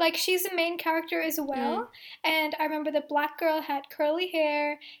 Like, she's the main character as well. And I remember the black girl had curly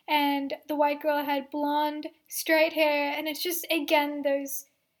hair and the white girl had blonde, straight hair. And it's just, again, those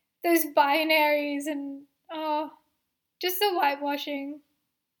binaries and, just the whitewashing.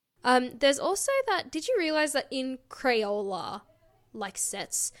 There's also that, did you realize that in Crayola, like,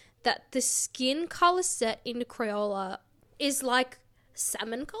 sets, that the skin color set in Crayola is like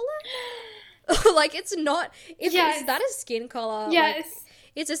salmon color? Like, it's not, is that a skin color? Yes. Like,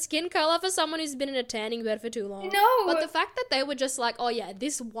 it's a skin color for someone who's been in a tanning bed for too long. No. But the fact that they were just like, oh yeah,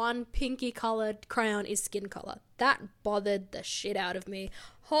 this one pinky colored crayon is skin color, that bothered the shit out of me.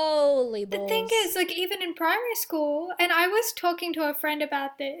 Holy balls. The thing is, like, even in primary school, and I was talking to a friend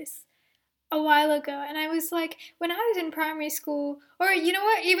about this a while ago, and I was like, when I was in primary school, or you know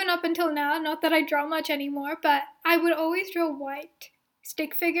what, even up until now, not that I draw much anymore, but I would always draw white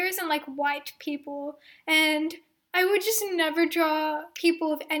stick figures and like white people, and I would just never draw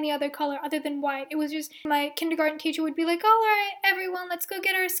people of any other color other than white. It was just my kindergarten teacher would be like, all right, everyone, let's go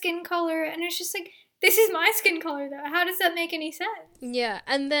get our skin color. And it's just like, this is my skin color though. How does that make any sense? Yeah,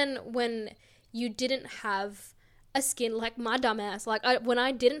 and then when you didn't have a skin, like my dumbass, like when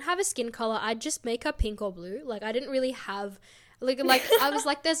I didn't have a skin color, I'd just make her pink or blue. Like I didn't really have, like I was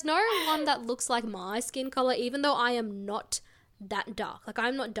like, there's no one that looks like my skin color, even though I am not that dark. Like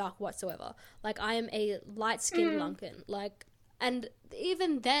I'm not dark whatsoever. Like I am a light skinned Lunken. Like, and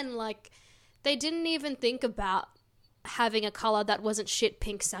even then, like they didn't even think about having a color that wasn't shit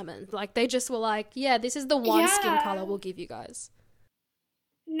pink salmon. Like they just were like, yeah, this is the one skin color we'll give you guys.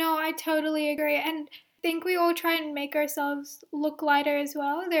 No, I totally agree. And I think we all try and make ourselves look lighter as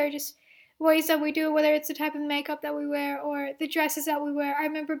well. There are just ways that we do, whether it's the type of makeup that we wear or the dresses that we wear. I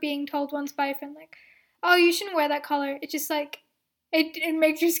remember being told once by a friend, like, oh, you shouldn't wear that color. It's just like, it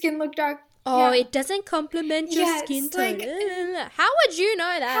makes your skin look dark. Oh, it doesn't complement your skin tone. Like, how would you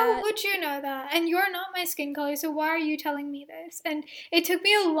know that? How would you know that? And you're not my skin color, so why are you telling me this? And it took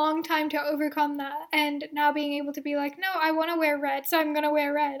me a long time to overcome that. And now being able to be like, no, I want to wear red, so I'm going to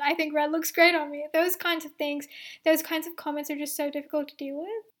wear red. I think red looks great on me. Those kinds of things, those kinds of comments are just so difficult to deal with.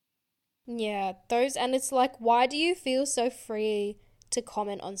 Yeah, and it's like, why do you feel so free to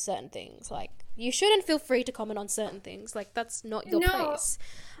comment on certain things? Like, you shouldn't feel free to comment on certain things. Like, that's not your place.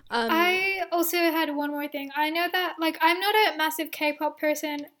 I also had one more thing. I know that, like, I'm not a massive K-pop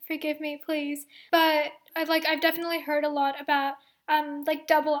person, forgive me, please, but I've definitely heard a lot about, like,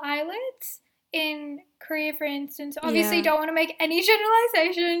 double eyelids in Korea, for instance. Obviously, don't want to make any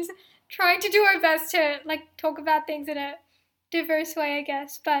generalizations, trying to do our best to, like, talk about things in a diverse way, I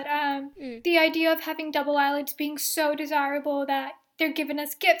guess, but the idea of having double eyelids being so desirable that they're giving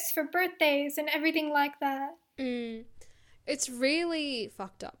us gifts for birthdays and everything like that. It's really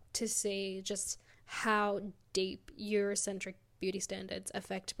fucked up to see just how deep Eurocentric beauty standards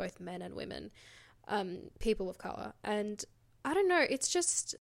affect both men and women, people of colour. And I don't know,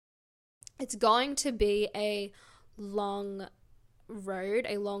 it's going to be a long road,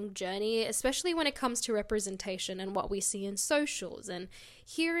 a long journey, especially when it comes to representation and what we see in socials and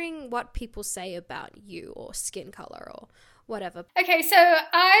hearing what people say about you or skin colour or whatever. Okay, so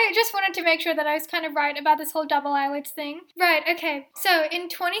I just wanted to make sure that I was kind of right about this whole double eyelids thing. Right, okay. So in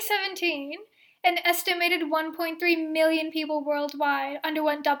 2017, an estimated 1.3 million people worldwide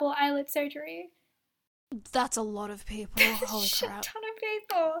underwent double eyelid surgery. That's a lot of people. Holy shit crap. Ton of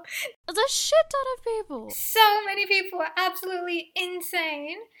people. That's a shit ton of people. So many people. Absolutely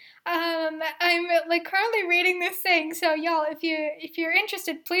insane. I'm like currently reading this thing, so y'all, if you're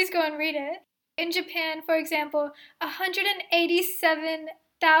interested, please go and read it. In Japan, for example,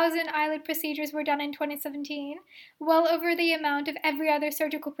 187,000 eyelid procedures were done in 2017, well over the amount of every other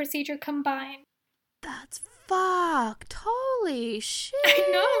surgical procedure combined. That's fucked. Holy shit. I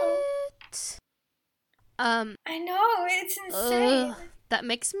know, it's insane. That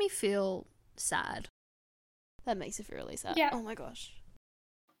makes me feel sad. That makes me feel really sad. Yeah. Oh my gosh.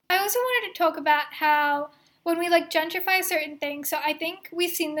 I also wanted to talk about how when we like gentrify certain things, so I think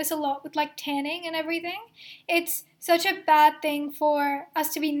we've seen this a lot with like tanning and everything. It's such a bad thing for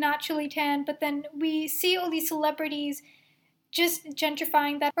us to be naturally tan, but then we see all these celebrities just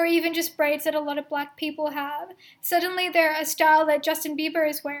gentrifying that, or even just braids that a lot of black people have. Suddenly they're a style that Justin Bieber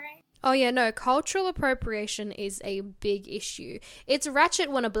is wearing. Oh yeah, no, cultural appropriation is a big issue. It's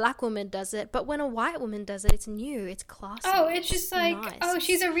ratchet when a black woman does it, but when a white woman does it, it's new, it's classy. Oh, it's just like, nice. Oh,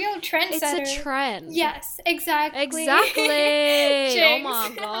 she's a real trendsetter. It's a trend. Yes, exactly. Exactly. Oh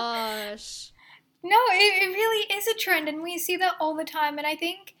my gosh. No, it really is a trend, and we see that all the time, and I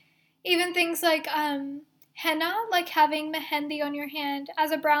think even things like henna, like having mehendi on your hand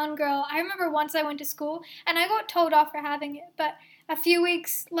as a brown girl. I remember once I went to school, and I got told off for having it, but a few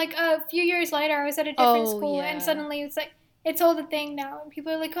years later, I was at a different school, and suddenly it's like, it's all the thing now, and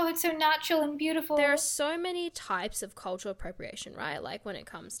people are like, oh, it's so natural and beautiful. There are so many types of cultural appropriation, right? Like when it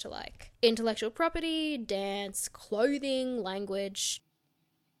comes to like intellectual property, dance, clothing, language,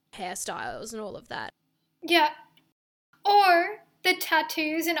 hairstyles, and all of that. Yeah. Or the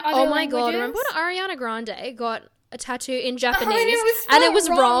tattoos and other languages. Oh my god, remember when Ariana Grande got a tattoo in Japanese? And it was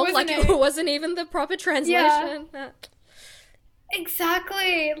wrong. Like it wasn't even the proper translation. Yeah.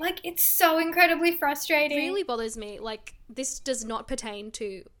 Exactly. Like, it's so incredibly frustrating. It really bothers me. Like, this does not pertain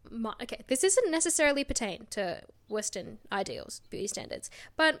to this isn't necessarily pertain to Western ideals, beauty standards,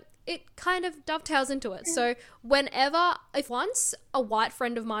 but it kind of dovetails into it. So if once a white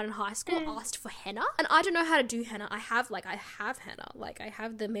friend of mine in high school asked for henna, and I don't know how to do henna, I have henna, like I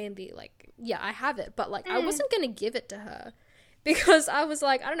have the mehndi, like, yeah, I have it, but like I wasn't going to give it to her because I was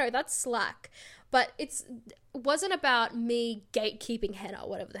like, I don't know, that's slack. but it wasn't about me gatekeeping henna,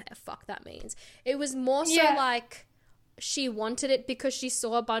 whatever the fuck that means. It was more so like she wanted it because she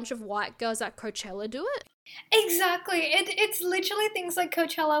saw a bunch of white girls at Coachella do it. Exactly. It's literally things like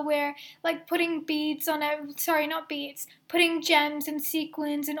Coachella where, like, putting beads on it, sorry, not beads, putting gems and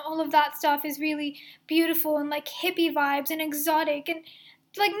sequins and all of that stuff is really beautiful and, like, hippie vibes and exotic. And,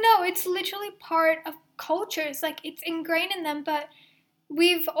 like, no, it's literally part of cultures. Like, it's ingrained in them, but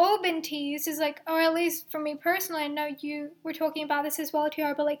we've all been teased as, like, or at least for me personally, I know you were talking about this as well,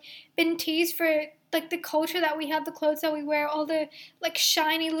 Tiara, but, like, been teased for, like, the culture that we have, the clothes that we wear, all the, like,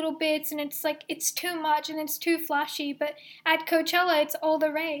 shiny little bits, and it's, like, it's too much and it's too flashy, but at Coachella, it's all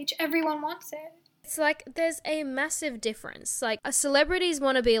the rage. Everyone wants it. It's like there's a massive difference. Like, celebrities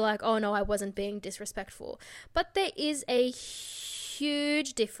want to be like, oh no, I wasn't being disrespectful. But there is a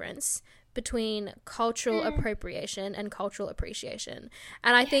huge difference between cultural appropriation and cultural appreciation.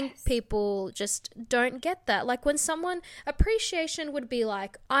 And I think people just don't get that. Like, when someone, appreciation would be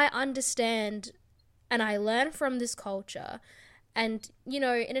like, I understand and I learn from this culture. And, you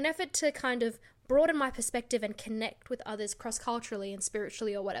know, in an effort to kind of broaden my perspective and connect with others cross-culturally and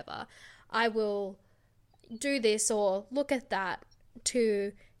spiritually or whatever, I will do this or look at that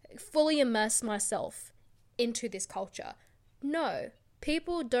to fully immerse myself into this culture. No,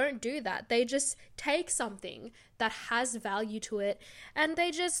 people don't do that. They just take something that has value to it and they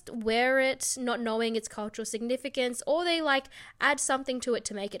just wear it not knowing its cultural significance, or they like add something to it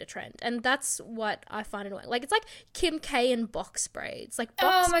to make it a trend. And that's what I find annoying. Like, it's like Kim K and box braids. Like,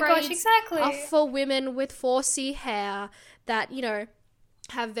 box braids exactly. are for women with 4C hair that, you know,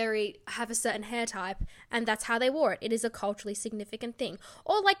 have a certain hair type, and that's how they wore it. It is a culturally significant thing.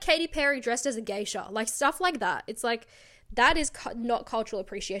 Or like Katy Perry dressed as a geisha, like stuff like that. It's like, that is not cultural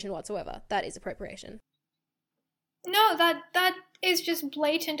appreciation whatsoever. That is appropriation. No, that is just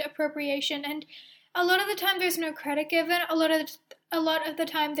blatant appropriation, and a lot of the time there's no credit given. A lot of the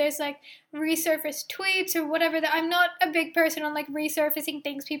time there's like resurfaced tweets or whatever. That I'm not a big person on like resurfacing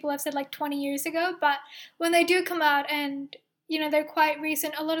things people have said like 20 years ago, but when they do come out and, you know, they're quite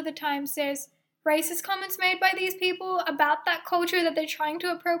recent, a lot of the times there's racist comments made by these people about that culture that they're trying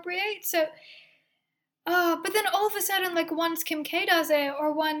to appropriate. So but then all of a sudden, like, once Kim K does it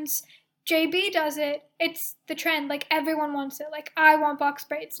or once JB does it, it's the trend. Like, everyone wants it. Like, I want box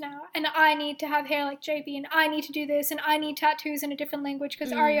braids now, and I need to have hair like JB, and I need to do this, and I need tattoos in a different language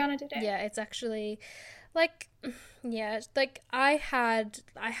because Ariana did it. Yeah, it's actually, like, yeah, like, I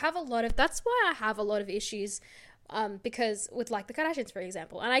have a lot of, that's why I have a lot of issues, because with, like, the Kardashians, for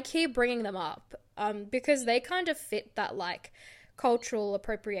example, and I keep bringing them up, because they kind of fit that, like, cultural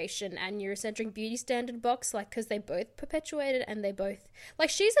appropriation and Eurocentric beauty standard box, like, because they both perpetuated and they both, like,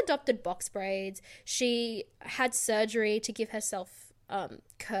 she's adopted box braids, she had surgery to give herself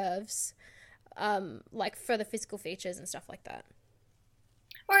curves, like, for the physical features and stuff like that.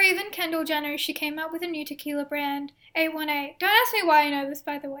 Or even Kendall Jenner, she came out with a new tequila brand, 818. Don't ask me why I know this,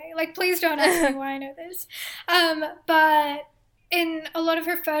 by the way. Like, please don't ask me why I know this. But in a lot of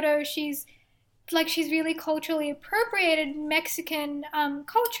her photos, she's really culturally appropriated Mexican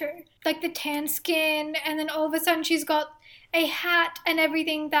culture. Like the tan skin, and then all of a sudden she's got a hat and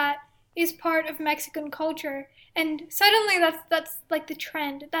everything that is part of Mexican culture. And suddenly that's like the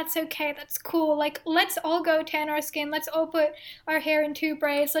trend. That's okay, that's cool. Like, let's all go tan our skin. Let's all put our hair in 2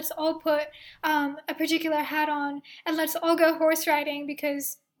 braids. Let's all put a particular hat on. And let's all go horse riding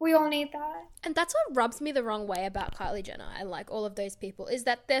because we all need that. And that's what rubs me the wrong way about Kylie Jenner and, like, all of those people, is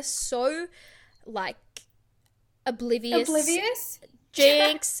that they're so, like, oblivious?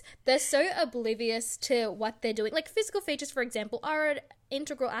 Jinx. They're so oblivious to what they're doing. Like, physical features, for example, are an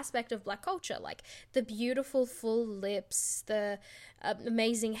integral aspect of Black culture. Like, the beautiful full lips, the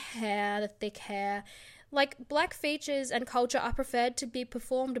amazing hair, the thick hair. Like, Black features and culture are preferred to be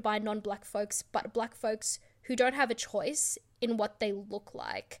performed by non-Black folks, but Black folks who don't have a choice in what they look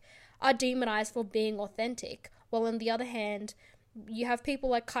like are demonized for being authentic. While on the other hand, you have people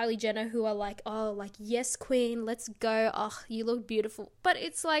like Kylie Jenner who are like, oh, like, yes, queen, let's go. Oh, you look beautiful. But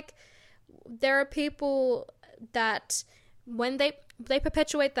it's like, there are people that when they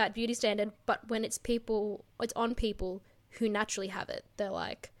perpetuate that beauty standard, but when it's on people who naturally have it, they're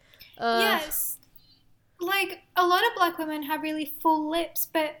like, yes. Like, a lot of Black women have really full lips,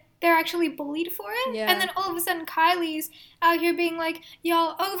 but they're actually bullied for it. Yeah. And then all of a sudden Kylie's out here being like,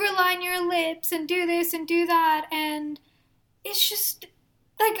 y'all overline your lips and do this and do that, and it's just,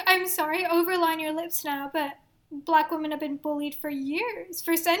 like, I'm sorry, overline your lips now, but Black women have been bullied for years,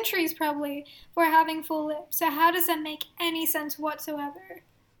 for centuries probably, for having full lips. So how does that make any sense whatsoever?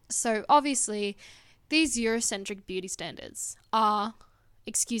 So obviously, these Eurocentric beauty standards are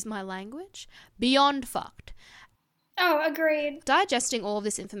excuse my language, beyond fucked. Oh, agreed. Digesting all of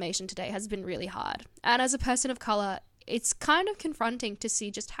this information today has been really hard. And as a person of colour, it's kind of confronting to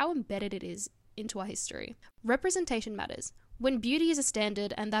see just how embedded it is into our history. Representation matters. When beauty is a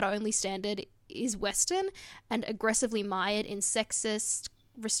standard and that only standard is Western and aggressively mired in sexist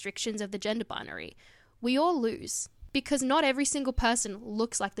restrictions of the gender binary, we all lose because not every single person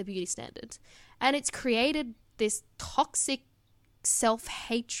looks like the beauty standards. And it's created this toxic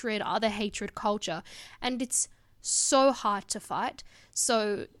self-hatred, other hatred culture, and it's so hard to fight.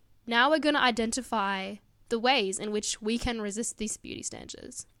 So now we're going to identify the ways in which we can resist these beauty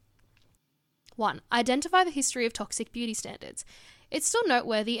standards. 1. Identify the history of toxic beauty standards. It's still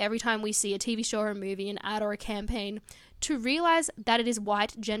noteworthy every time we see a TV show or a movie, an ad or a campaign, to realize that it is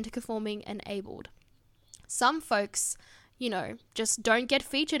white, gender-conforming, and abled. Some folks, just don't get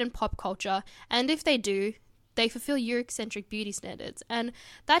featured in pop culture, and if they do, they fulfill Eurocentric beauty standards. And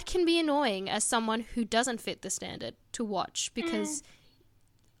that can be annoying as someone who doesn't fit the standard to watch because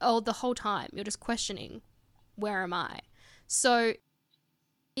the whole time you're just questioning, where am I? So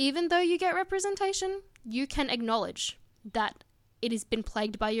even though you get representation, you can acknowledge that it has been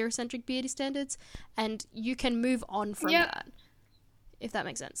plagued by Eurocentric beauty standards and you can move on from that, if that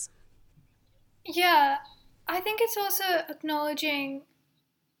makes sense. Yeah, I think it's also acknowledging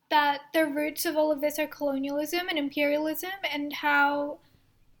that the roots of all of this are colonialism and imperialism, and how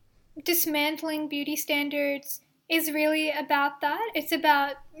dismantling beauty standards is really about that. It's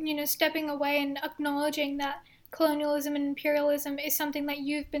about, stepping away and acknowledging that colonialism and imperialism is something that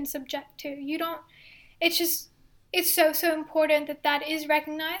you've been subject to. It's so important that is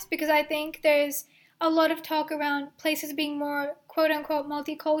recognized, because I think there's a lot of talk around places being more quote-unquote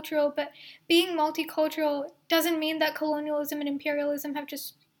multicultural, but being multicultural doesn't mean that colonialism and imperialism have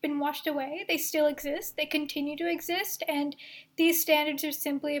just been washed away. They still exist. They continue to exist, and these standards are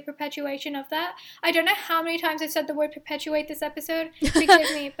simply a perpetuation of that. I don't know how many times I've said the word perpetuate this episode.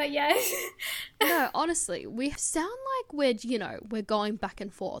 Forgive me, but yes. No, honestly, we sound like we're going back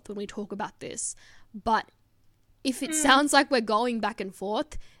and forth when we talk about this, but if it sounds like we're going back and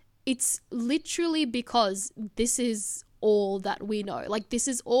forth, it's literally because this is all that we know. Like, this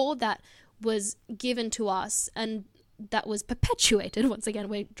is all that was given to us and that was perpetuated, once again,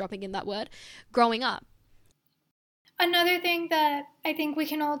 we're dropping in that word, growing up. Another thing that I think we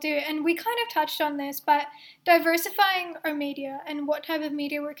can all do, and we kind of touched on this, but diversifying our media and what type of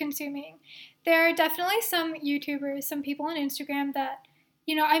media we're consuming. There are definitely some YouTubers, some people on Instagram that,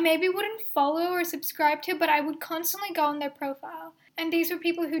 I maybe wouldn't follow or subscribe to, but I would constantly go on their profile. And these were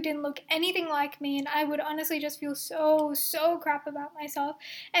people who didn't look anything like me, and I would honestly just feel so crap about myself.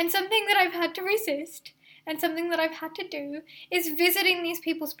 And something that I've had to resist, and something that I've had to do, is visiting these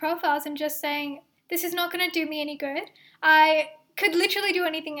people's profiles and just saying, this is not going to do me any good. I could literally do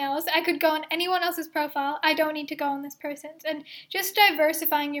anything else. I could go on anyone else's profile. I don't need to go on this person's. And just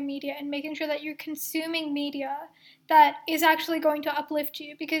diversifying your media and making sure that you're consuming media that is actually going to uplift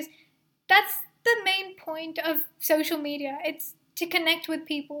you, because that's the main point of social media. It's to connect with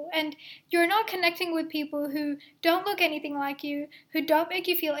people, and you're not connecting with people who don't look anything like you, who don't make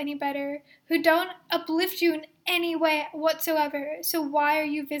you feel any better, who don't uplift you in any way whatsoever. So why are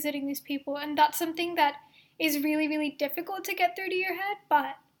you visiting these people? And that's something that is really, really difficult to get through to your head,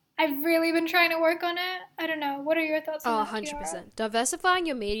 but I've really been trying to work on it. I don't know. What are your thoughts on that? 100%. Kiara? Diversifying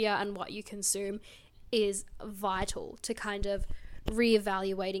your media and what you consume is vital to kind of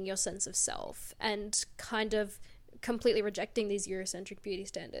reevaluating your sense of self and kind of completely rejecting these Eurocentric beauty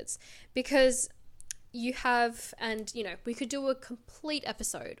standards, because you have, and we could do a complete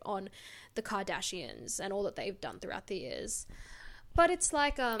episode on the Kardashians and all that they've done throughout the years, but it's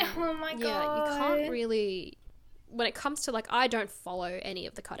like oh my god, you can't really, when it comes to I don't follow any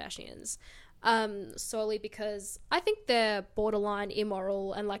of the Kardashians solely because I think they're borderline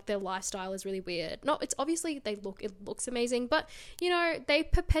immoral and their lifestyle is really weird. It's obviously it looks amazing, but they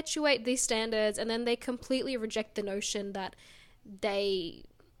perpetuate these standards and then they completely reject the notion that they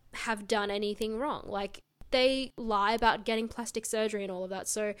have done anything wrong. They lie about getting plastic surgery and all of that.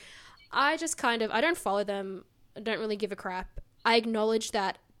 So I just I don't follow them. I don't really give a crap. I acknowledge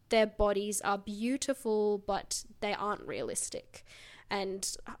that their bodies are beautiful, but they aren't realistic. And,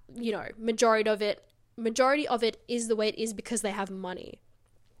 majority of it is the way it is because they have money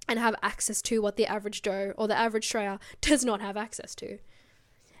and have access to what the average Joe or the average Shreya does not have access to.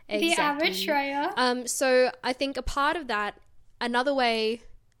 Exactly. The average Shreya. So I think a part of that, another way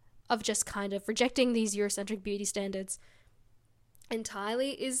of just kind of rejecting these Eurocentric beauty standards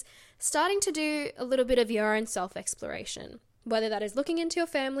entirely, is starting to do a little bit of your own self-exploration, whether that is looking into your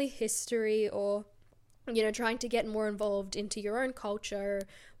family history or you know, trying to get more involved into your own culture,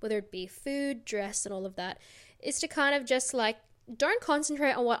 whether it be food, dress, and all of that, is to kind of just like, don't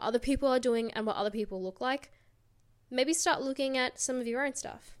concentrate on what other people are doing and what other people look like. Maybe start looking at some of your own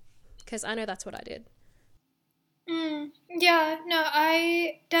stuff, because I know that's what I did. Yeah, no,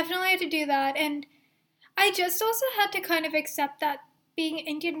 I definitely had to do that, and I just also had to kind of accept that being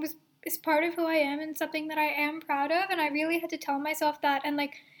Indian is part of who I am and something that I am proud of, and I really had to tell myself that. And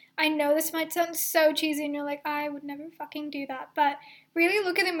like, I know this might sound so cheesy, and you're like, I would never fucking do that, but really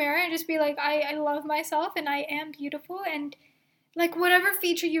look in the mirror and just be like, I love myself and I am beautiful, and like whatever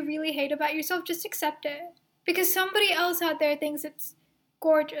feature you really hate about yourself, just accept it, because somebody else out there thinks it's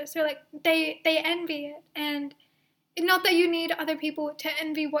gorgeous, or like they envy it. And not that you need other people to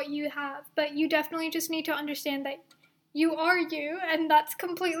envy what you have, but you definitely just need to understand that you are you, and that's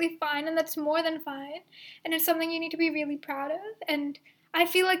completely fine, and that's more than fine, and it's something you need to be really proud of. And I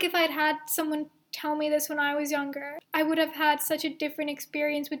feel like if I'd had someone tell me this when I was younger, I would have had such a different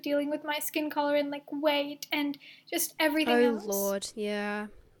experience with dealing with my skin color and like weight and just everything else. Oh Lord, yeah.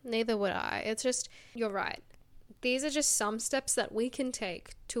 Neither would I. It's just, you're right. These are just some steps that we can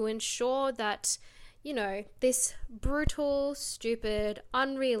take to ensure that, you know, this brutal, stupid,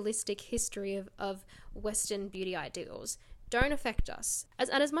 unrealistic history of Western beauty ideals don't affect us. And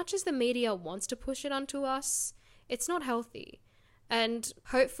as much as the media wants to push it onto us, it's not healthy. And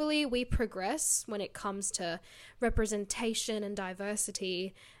hopefully we progress when it comes to representation and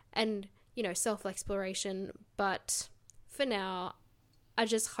diversity and, you know, self-exploration. But for now, I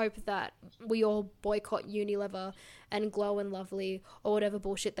just hope that we all boycott Unilever and Glow and Lovely or whatever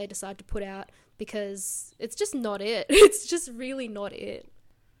bullshit they decide to put out, because it's just not it. It's just really not it.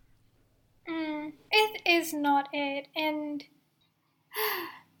 It is not it, and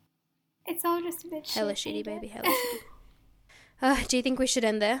it's all just a bit hella shitty, baby, hella shitty. Do you think we should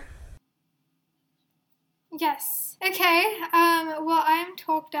end there? Yes. Okay, well, I'm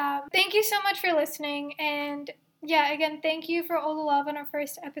talked up. Thank you so much for listening, and yeah, again, thank you for all the love on our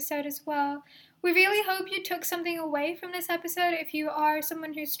first episode as well. We really hope you took something away from this episode. If you are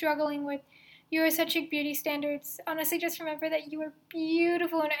someone who's struggling with Eurocentric beauty standards, honestly, just remember that you are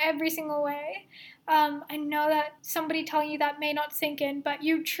beautiful in every single way. I know that somebody telling you that may not sink in, but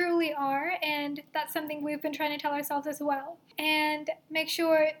you truly are, and that's something we've been trying to tell ourselves as well. And make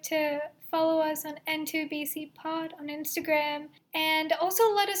sure to follow us on N2BC Pod on Instagram, and also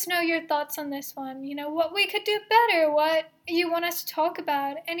let us know your thoughts on this one. You know, what we could do better, what you want us to talk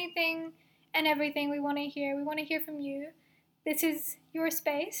about, anything and everything we want to hear. We want to hear from you. This is your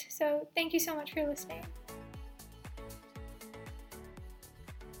space, so thank you so much for listening.